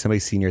somebody, but somebody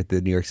senior at the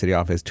New York City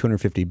office,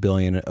 $250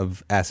 billion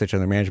of assets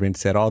under management,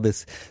 said all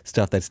this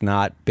stuff that's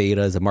not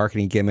beta is a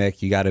marketing gimmick.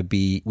 We got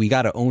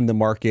to own the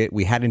market.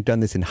 We hadn't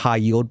done this in high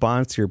yield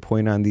bonds, to your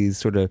point on these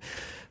sort of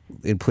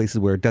in places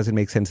where it doesn't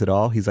make sense at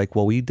all. He's like,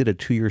 well, we did a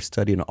 2-year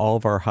study on all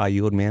of our high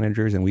yield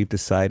managers, and we've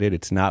decided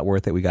it's not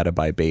worth it. We got to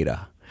buy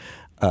beta.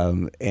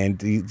 And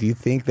do you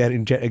think that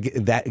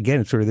that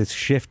again, sort of this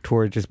shift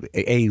toward just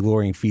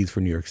lowering fees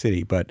for New York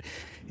City, but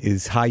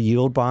is high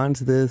yield bonds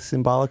the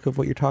symbolic of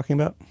what you're talking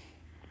about?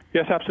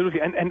 Yes, absolutely.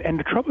 And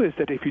the trouble is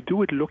that if you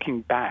do it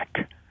looking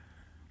back,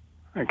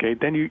 okay,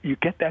 then you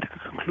get that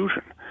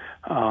conclusion.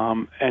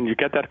 And you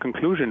get that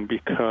conclusion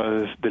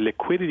because the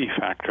liquidity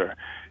factor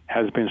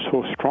has been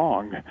so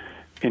strong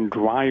in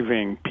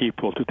driving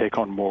people to take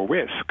on more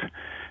risk.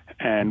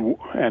 And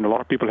a lot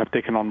of people have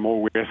taken on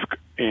more risk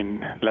in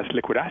less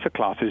liquid asset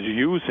classes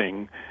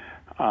using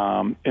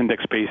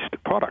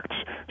index-based products.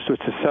 So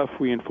it's a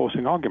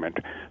self-reinforcing argument.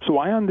 So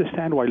I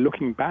understand why,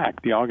 looking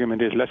back, the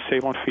argument is let's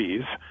save on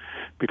fees,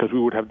 because we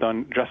would have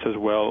done just as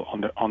well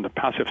on the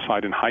passive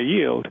side in high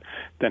yield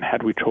than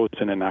had we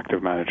chosen an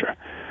active manager.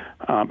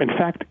 In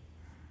fact,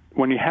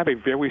 when you have a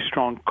very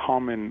strong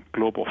common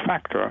global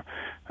factor,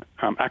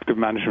 active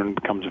management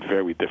becomes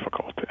very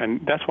difficult.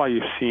 And that's why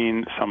you've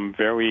seen some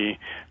very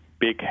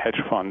big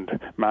hedge fund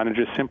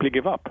managers simply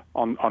give up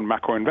on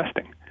macro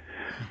investing.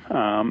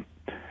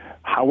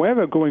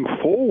 However, going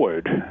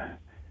forward,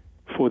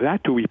 for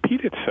that to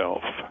repeat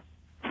itself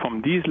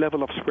from these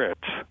level of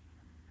spreads,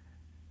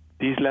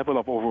 these level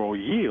of overall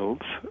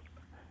yields,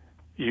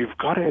 you've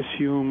got to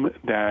assume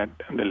that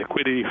the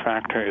liquidity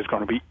factor is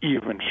going to be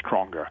even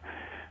stronger.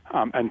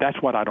 And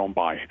that's what I don't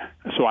buy.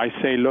 So I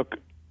say, look,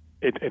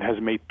 it has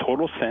made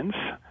total sense,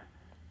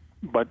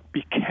 but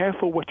be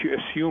careful what you're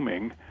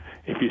assuming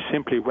if you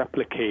simply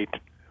replicate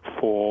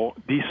for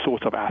these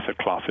sorts of asset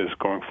classes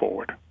going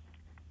forward.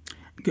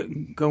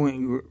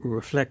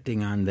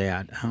 Reflecting on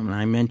that,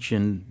 I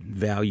mentioned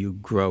value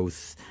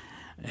growth,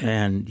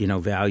 and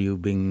value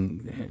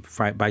being,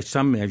 by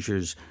some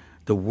measures,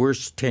 the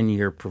worst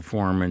 10-year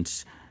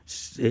performance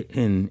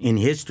in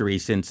history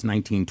since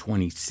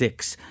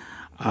 1926.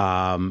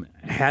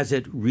 Has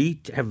it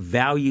reached? Have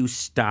value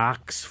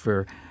stocks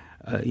for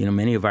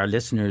many of our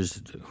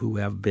listeners who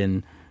have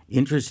been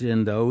interested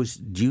in those?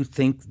 Do you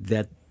think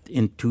that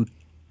in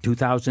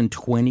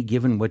 2020,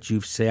 given what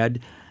you've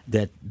said,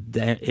 that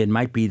it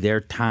might be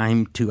their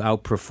time to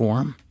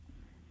outperform?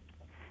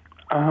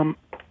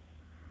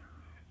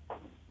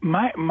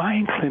 My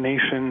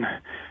inclination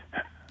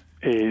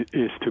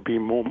is to be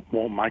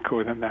more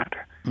micro than that.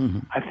 Mm-hmm.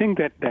 I think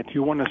that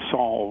you want to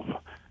solve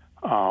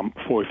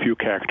for a few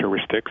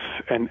characteristics,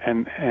 and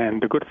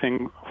the good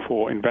thing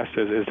for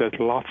investors is there's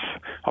lots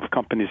of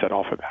companies that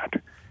offer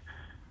that.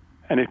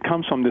 And it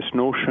comes from this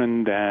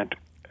notion that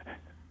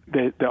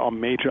there are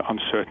major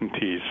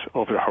uncertainties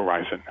over the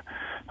horizon.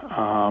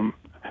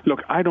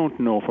 Look, I don't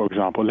know, for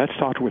example, let's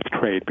start with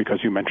trade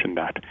because you mentioned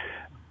that.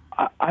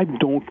 I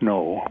don't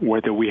know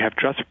whether we have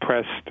just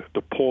pressed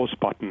the pause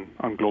button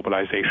on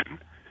globalization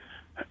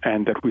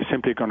and that we're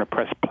simply going to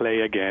press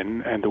play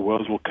again and the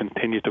world will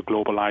continue to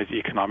globalize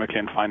economically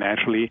and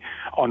financially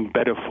on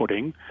better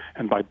footing.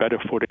 And by better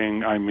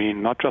footing, I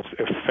mean not just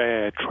a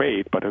fair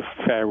trade, but a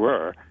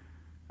fairer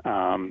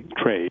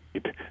trade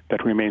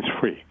that remains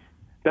free.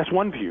 That's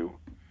one view.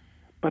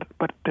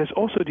 But there's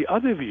also the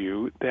other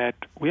view that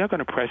we are going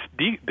to press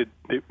the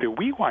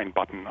rewind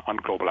button on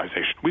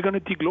globalization. We're going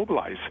to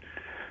deglobalize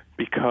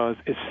because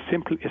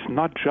it's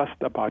not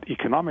just about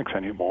economics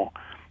anymore.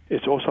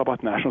 It's also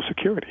about national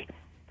security.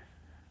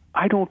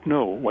 I don't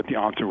know what the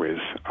answer is.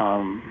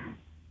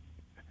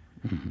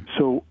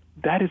 So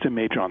that is a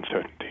major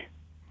uncertainty.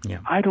 Yeah.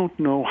 I don't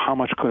know how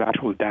much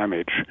collateral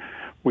damage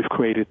we've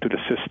created to the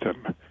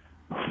system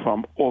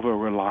from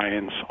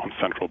over-reliance on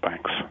central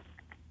banks.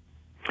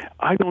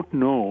 I don't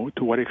know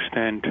to what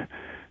extent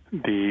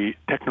the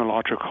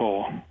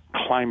technological,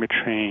 climate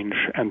change,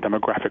 and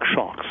demographic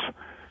shocks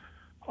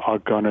are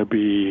going to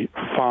be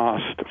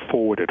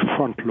fast-forwarded,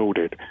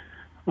 front-loaded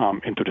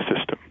into the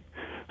system.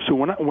 So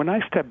when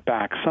I step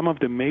back, some of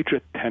the major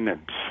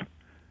tenets,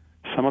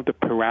 some of the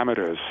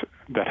parameters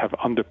that have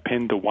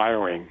underpinned the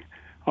wiring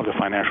of the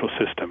financial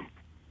system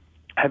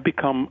have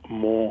become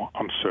more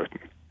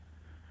uncertain.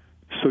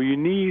 So you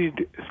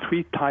need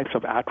three types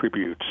of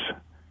attributes,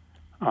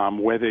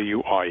 whether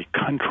you are a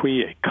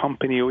country, a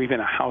company, or even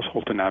a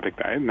household to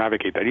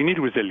navigate that. You need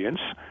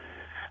resilience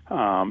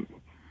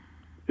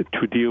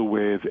to deal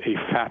with a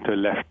fatter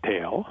left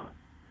tail.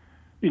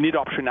 You need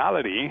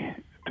optionality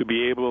to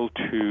be able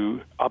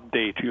to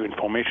update your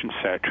information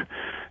set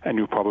and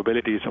your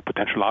probabilities of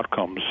potential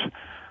outcomes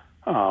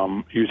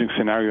using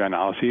scenario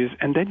analyses.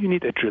 And then you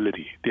need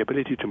agility, the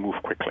ability to move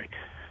quickly.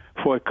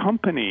 For a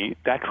company,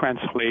 that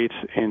translates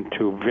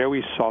into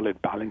very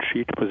solid balance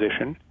sheet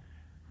position,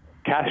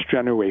 cash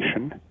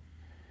generation,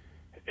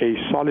 a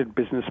solid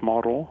business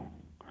model,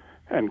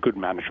 and good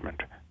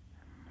management.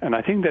 And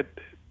I think that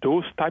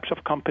those types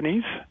of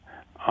companies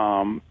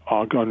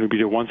are going to be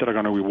the ones that are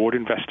going to reward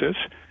investors.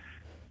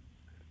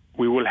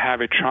 We will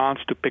have a chance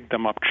to pick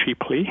them up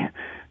cheaply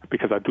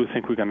because I do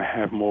think we're going to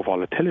have more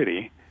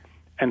volatility.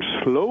 And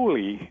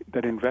slowly,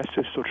 that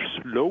investors should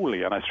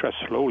slowly, and I stress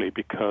slowly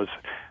because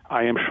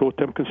I am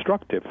short-term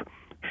constructive,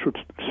 should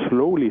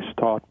slowly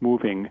start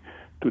moving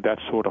to that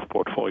sort of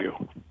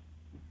portfolio.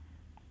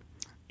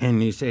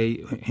 And you say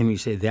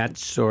that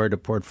sort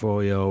of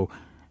portfolio,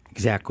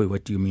 exactly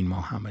what do you mean,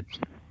 Mohammed?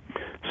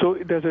 So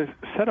there's a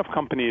set of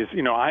companies,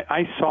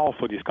 I solve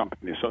for these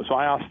companies. So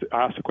I asked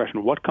the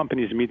question, what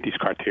companies meet these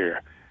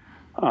criteria?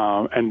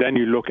 And then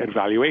you look at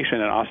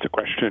valuation and ask the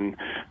question,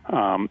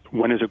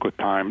 when is a good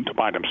time to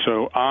buy them?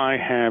 So I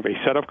have a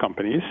set of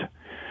companies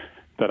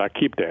that I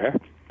keep there.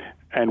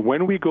 And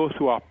when we go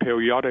through our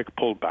periodic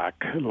pullback,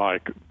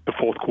 like the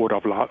fourth quarter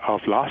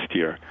of last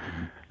year,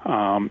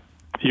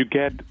 you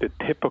get the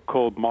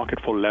typical market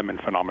for lemon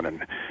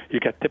phenomenon. You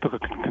get typical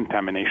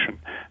contamination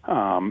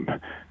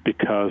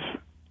because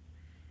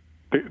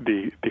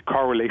the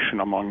correlation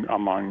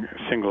among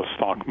single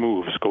stock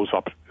moves goes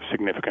up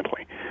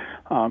significantly.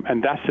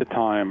 And that's the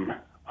time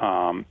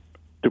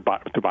to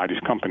buy these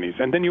companies.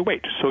 And then you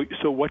wait.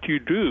 So what you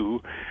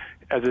do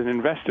as an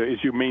investor is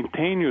you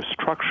maintain your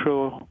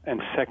structural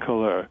and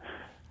secular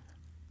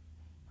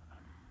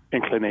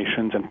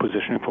inclinations and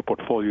positioning for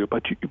portfolio,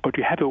 but you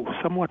have a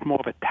somewhat more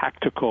of a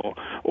tactical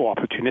or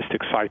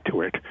opportunistic side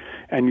to it,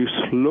 and you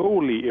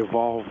slowly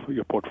evolve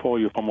your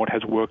portfolio from what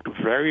has worked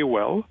very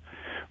well,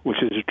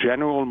 which is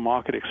general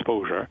market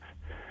exposure,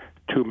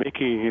 to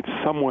making it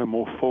somewhere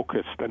more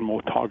focused and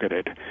more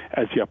targeted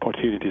as the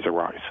opportunities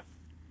arise.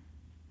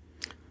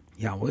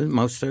 Yeah, well,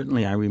 most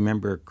certainly. I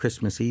remember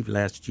Christmas Eve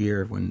last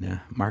year when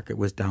the market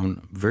was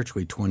down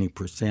virtually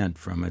 20%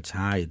 from its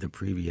high the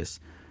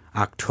previous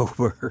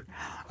October.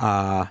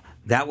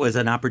 That was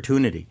an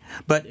opportunity.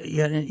 But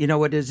you know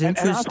what is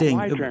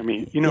interesting? And ask why,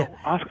 Jeremy.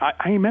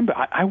 I remember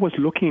I was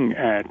looking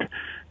at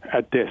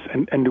this,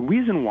 and the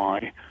reason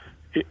why,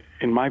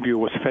 in my view,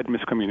 was Fed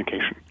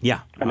miscommunication. Yeah,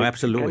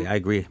 absolutely. I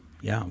agree.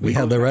 Yeah, we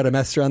had Loretta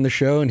Mester on the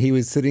show, and he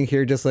was sitting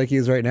here just like he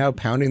is right now,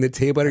 pounding the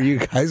table. You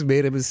guys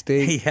made a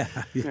mistake. Yeah.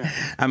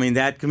 I mean,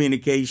 that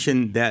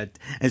communication,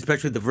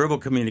 especially the verbal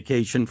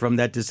communication from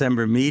that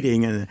December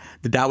meeting, and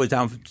the Dow was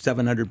down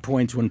 700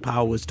 points when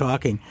Powell was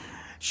talking,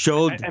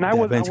 showed and I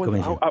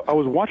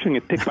was watching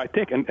it tick by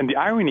tick, and the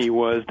irony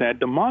was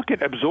that the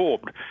market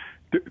absorbed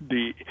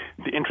the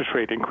interest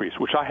rate increase,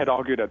 which I had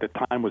argued at the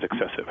time was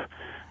excessive.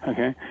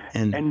 Okay,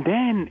 and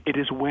then it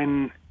is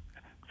when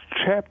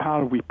Chair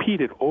Powell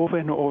repeated over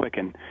and over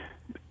again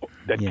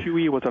that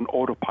QE was on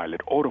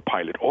autopilot.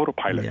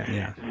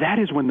 Yeah. That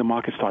is when the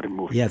market started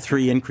moving. Yeah,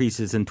 3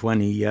 increases in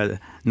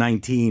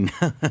 2019,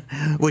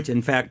 which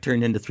in fact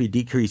turned into 3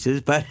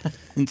 decreases. But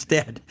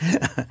instead,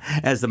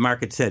 as the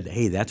market said,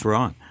 hey, that's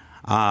wrong.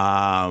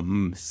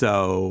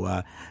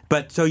 So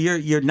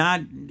you're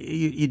not,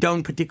 you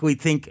don't particularly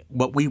think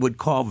what we would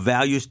call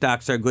value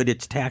stocks are good.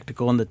 It's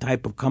tactical in the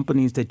type of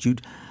companies that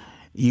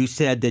you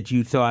said that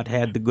you thought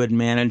had the good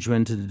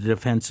management, the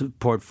defensive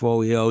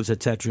portfolios,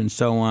 et cetera, and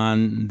so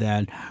on,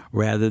 that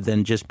rather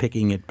than just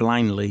picking it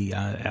blindly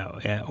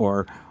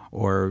or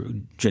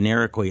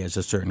generically as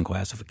a certain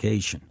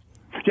classification.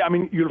 Yeah, I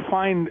mean, you'll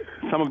find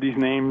some of these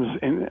names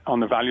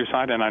on the value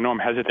side, and I know I'm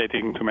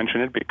hesitating to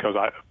mention it because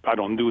I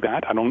don't do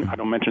that. I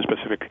don't mention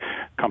specific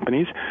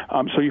companies.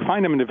 So you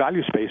find them in the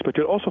value space, but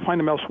you'll also find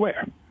them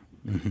elsewhere.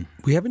 Mm-hmm.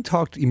 We haven't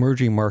talked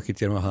emerging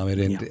markets yet, Mohammed,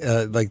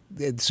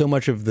 and so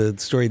much of the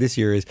story this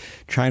year is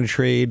China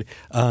trade.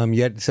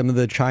 Yet some of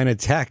the China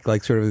tech,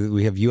 like sort of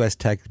we have U.S.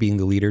 tech being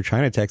the leader.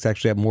 China tech's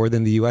actually up more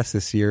than the U.S.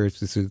 this year. It's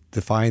just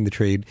defying the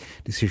trade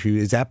issue.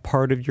 Is that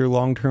part of your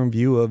long-term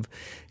view of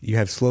you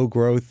have slow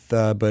growth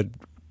but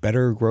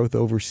better growth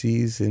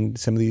overseas in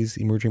some of these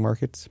emerging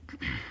markets?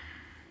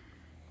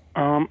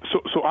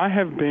 So I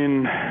have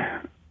been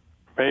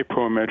very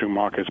pro-emerging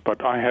markets,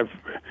 but I have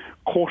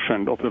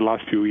cautioned over the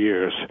last few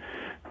years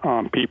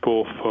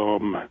people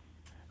from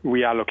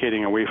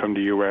reallocating away from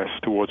the U.S.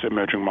 towards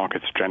emerging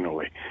markets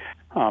generally.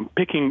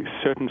 Picking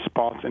certain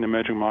spots in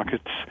emerging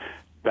markets,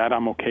 that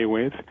I'm okay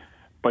with,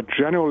 but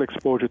general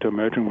exposure to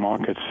emerging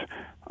markets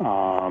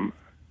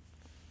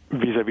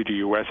vis-a-vis the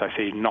U.S., I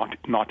say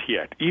not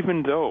yet.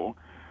 Even though,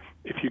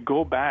 if you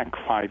go back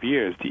 5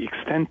 years, the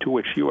extent to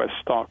which U.S.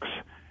 stocks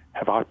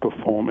have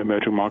outperformed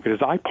emerging markets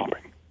is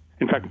eye-popping.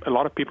 In fact, a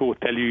lot of people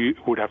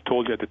would have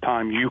told you at the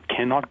time, you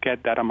cannot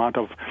get that amount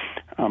of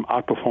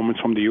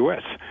outperformance from the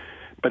U.S.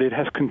 But it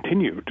has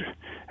continued,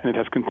 and it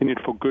has continued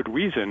for good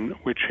reason,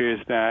 which is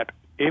that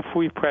if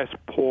we press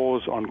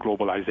pause on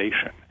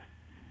globalization,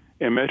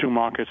 emerging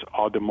markets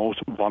are the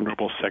most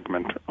vulnerable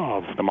segment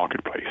of the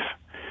marketplace.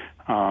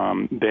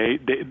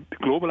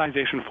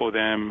 Globalization for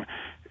them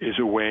is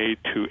a way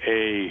to,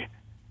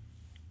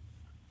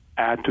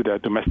 add to their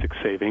domestic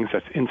savings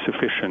that's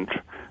insufficient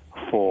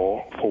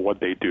for what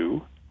they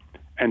do,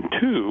 and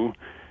 2,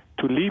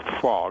 to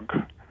leapfrog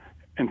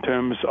in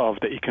terms of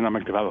the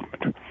economic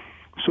development.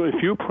 So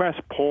if you press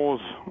pause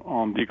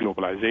on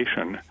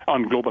globalization,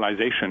 and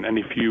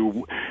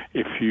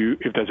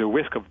if there's a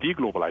risk of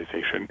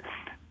deglobalization,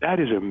 that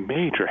is a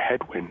major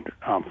headwind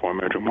for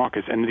emerging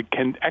markets, and it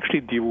can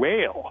actually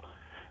derail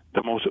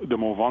the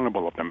more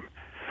vulnerable of them.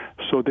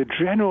 So the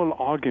general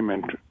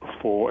argument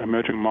for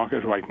emerging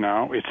markets right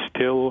now is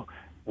still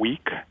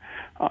weak.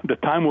 The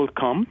time will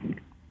come,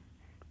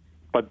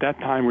 but that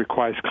time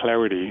requires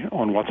clarity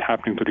on what's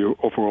happening to the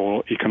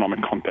overall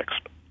economic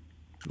context.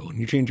 Well, when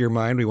you change your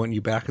mind, we want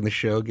you back on the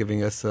show,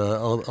 giving us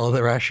all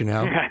the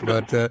rationale.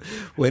 But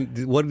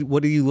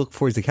what do you look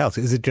for as the catalyst?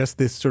 Is it just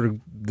this sort of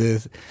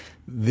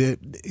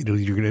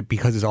you're gonna,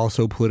 because it's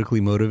also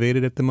politically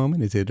motivated at the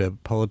moment? Is it a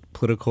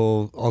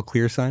political all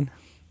clear sign?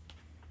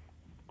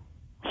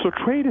 So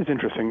trade is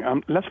interesting.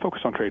 Let's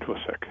focus on trade for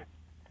a sec.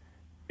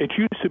 It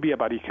used to be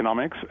about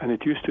economics, and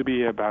it used to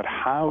be about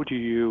how do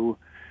you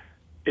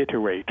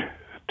iterate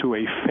to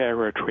a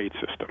fairer trade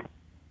system.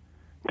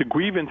 The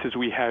grievances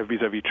we have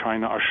vis-a-vis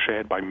China are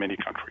shared by many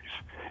countries.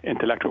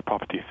 Intellectual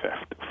property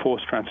theft,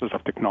 forced transfers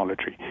of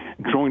technology,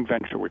 joint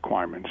venture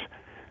requirements.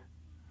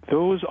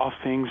 Those are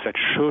things that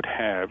should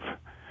have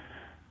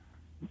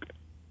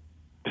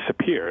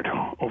disappeared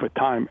over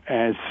time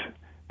as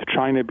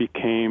China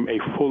became a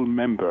full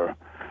member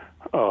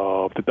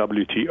of the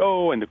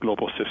WTO and the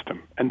global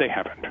system, and they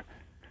haven't.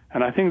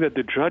 And I think that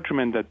the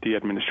judgment that the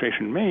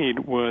administration made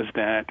was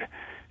that,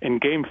 in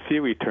game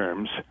theory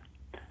terms,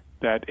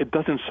 that it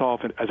doesn't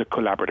solve it as a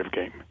collaborative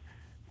game,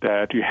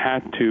 that you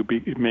had to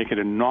make it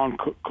a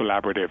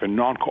non-collaborative and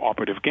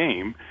non-cooperative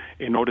game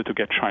in order to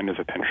get China's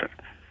attention.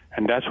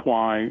 And that's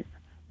why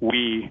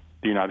we,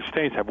 the United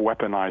States, have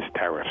weaponized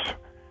tariffs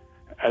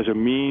as a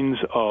means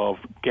of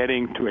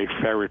getting to a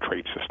fairer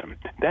trade system.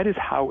 That is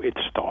how it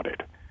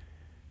started.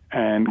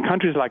 And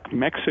countries like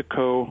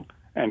Mexico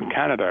and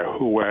Canada,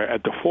 who were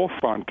at the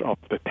forefront of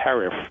the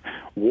tariff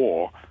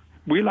war,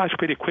 realized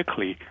pretty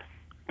quickly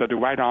that the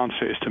right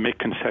answer is to make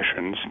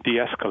concessions,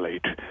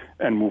 de-escalate,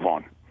 and move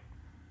on.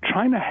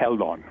 China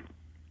held on.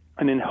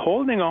 And in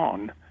holding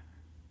on,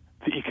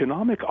 the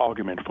economic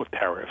argument for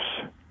tariffs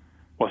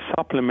was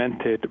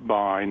supplemented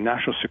by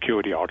national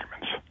security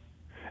arguments,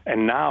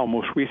 and now,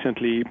 most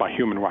recently, by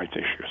human rights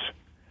issues.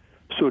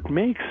 So it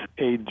makes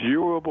a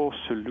durable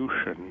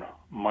solution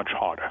much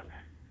harder.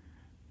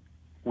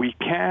 We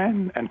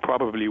can and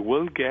probably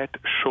will get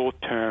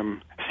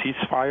short-term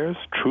ceasefires,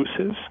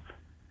 truces,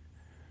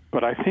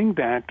 but I think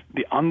that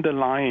the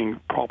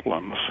underlying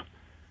problems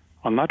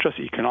are not just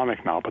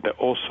economic now, but they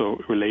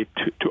also relate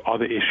to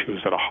other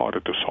issues that are harder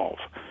to solve.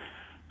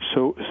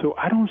 So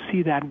I don't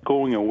see that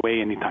going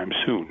away anytime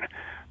soon.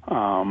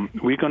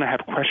 We're going to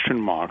have question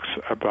marks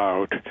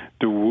about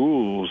the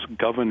rules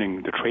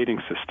governing the trading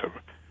system.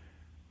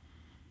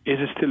 Is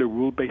it still a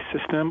rule-based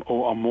system,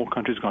 or are more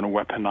countries going to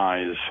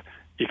weaponize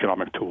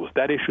economic tools?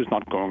 That issue is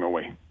not going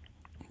away.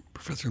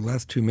 Professor,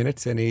 last 2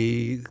 minutes.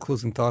 Any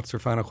closing thoughts or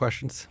final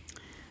questions?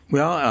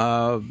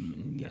 Well,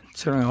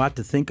 certainly a lot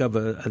to think of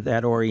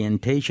that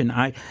orientation.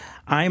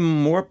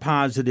 I'm more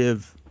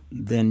positive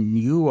than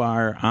you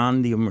are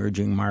on the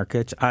emerging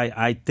markets.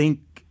 I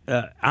think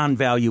on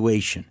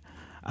valuation.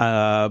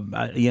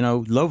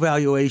 Low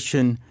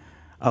valuation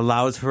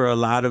allows for a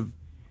lot of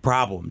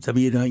problems. I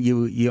mean,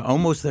 you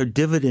almost their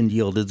dividend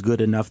yield is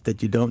good enough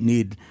that you don't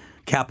need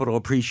capital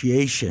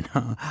appreciation.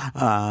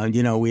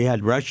 We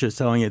had Russia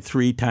selling at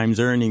 3 times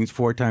earnings,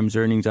 4 times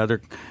earnings,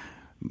 other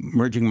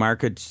emerging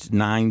markets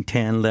 9,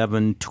 10,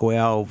 11,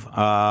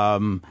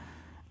 12.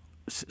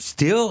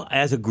 Still,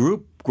 as a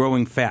group,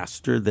 growing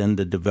faster than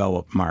the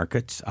developed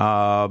markets.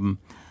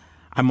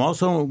 I'm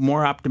also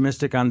more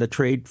optimistic on the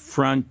trade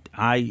front.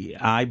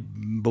 I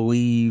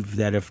believe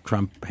that if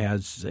Trump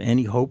has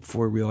any hope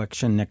for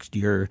re-election next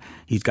year,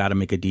 he's got to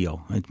make a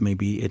deal.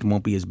 It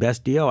won't be his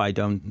best deal. I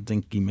don't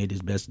think he made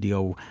his best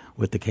deal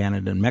with the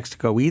Canada and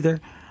Mexico either.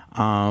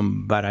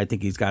 But I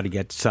think he's got to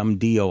get some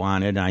deal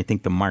on it, and I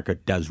think the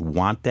market does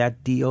want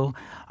that deal.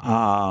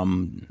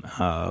 And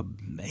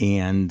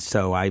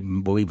so I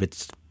believe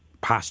it's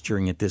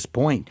posturing at this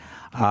point.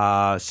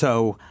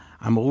 So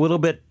I'm a little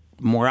bit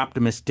more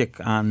optimistic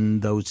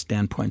on those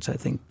standpoints, I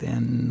think,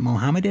 than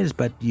Mohammed is.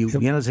 But you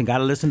got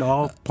to listen to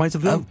all points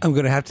of view. I'm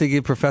going to have to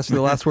give Professor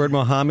the last word.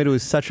 Mohammed, it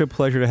was such a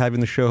pleasure to have you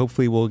on the show.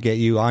 Hopefully we'll get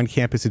you on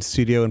campus at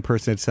studio in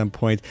person at some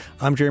point.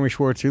 I'm Jeremy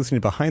Schwartz. You're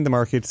listening to Behind the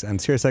Markets on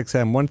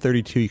SiriusXM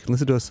 132. You can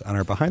listen to us on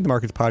our Behind the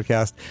Markets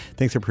podcast.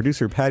 Thanks to our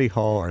producer, Patty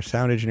Hall, our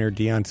sound engineer,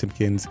 Dion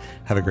Simpkins.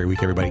 Have a great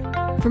week, everybody.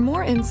 For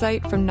more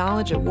insight from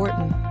Knowledge at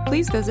Wharton,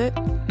 please visit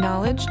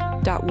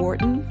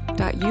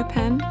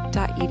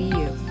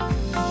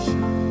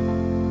knowledge.wharton.upenn.edu.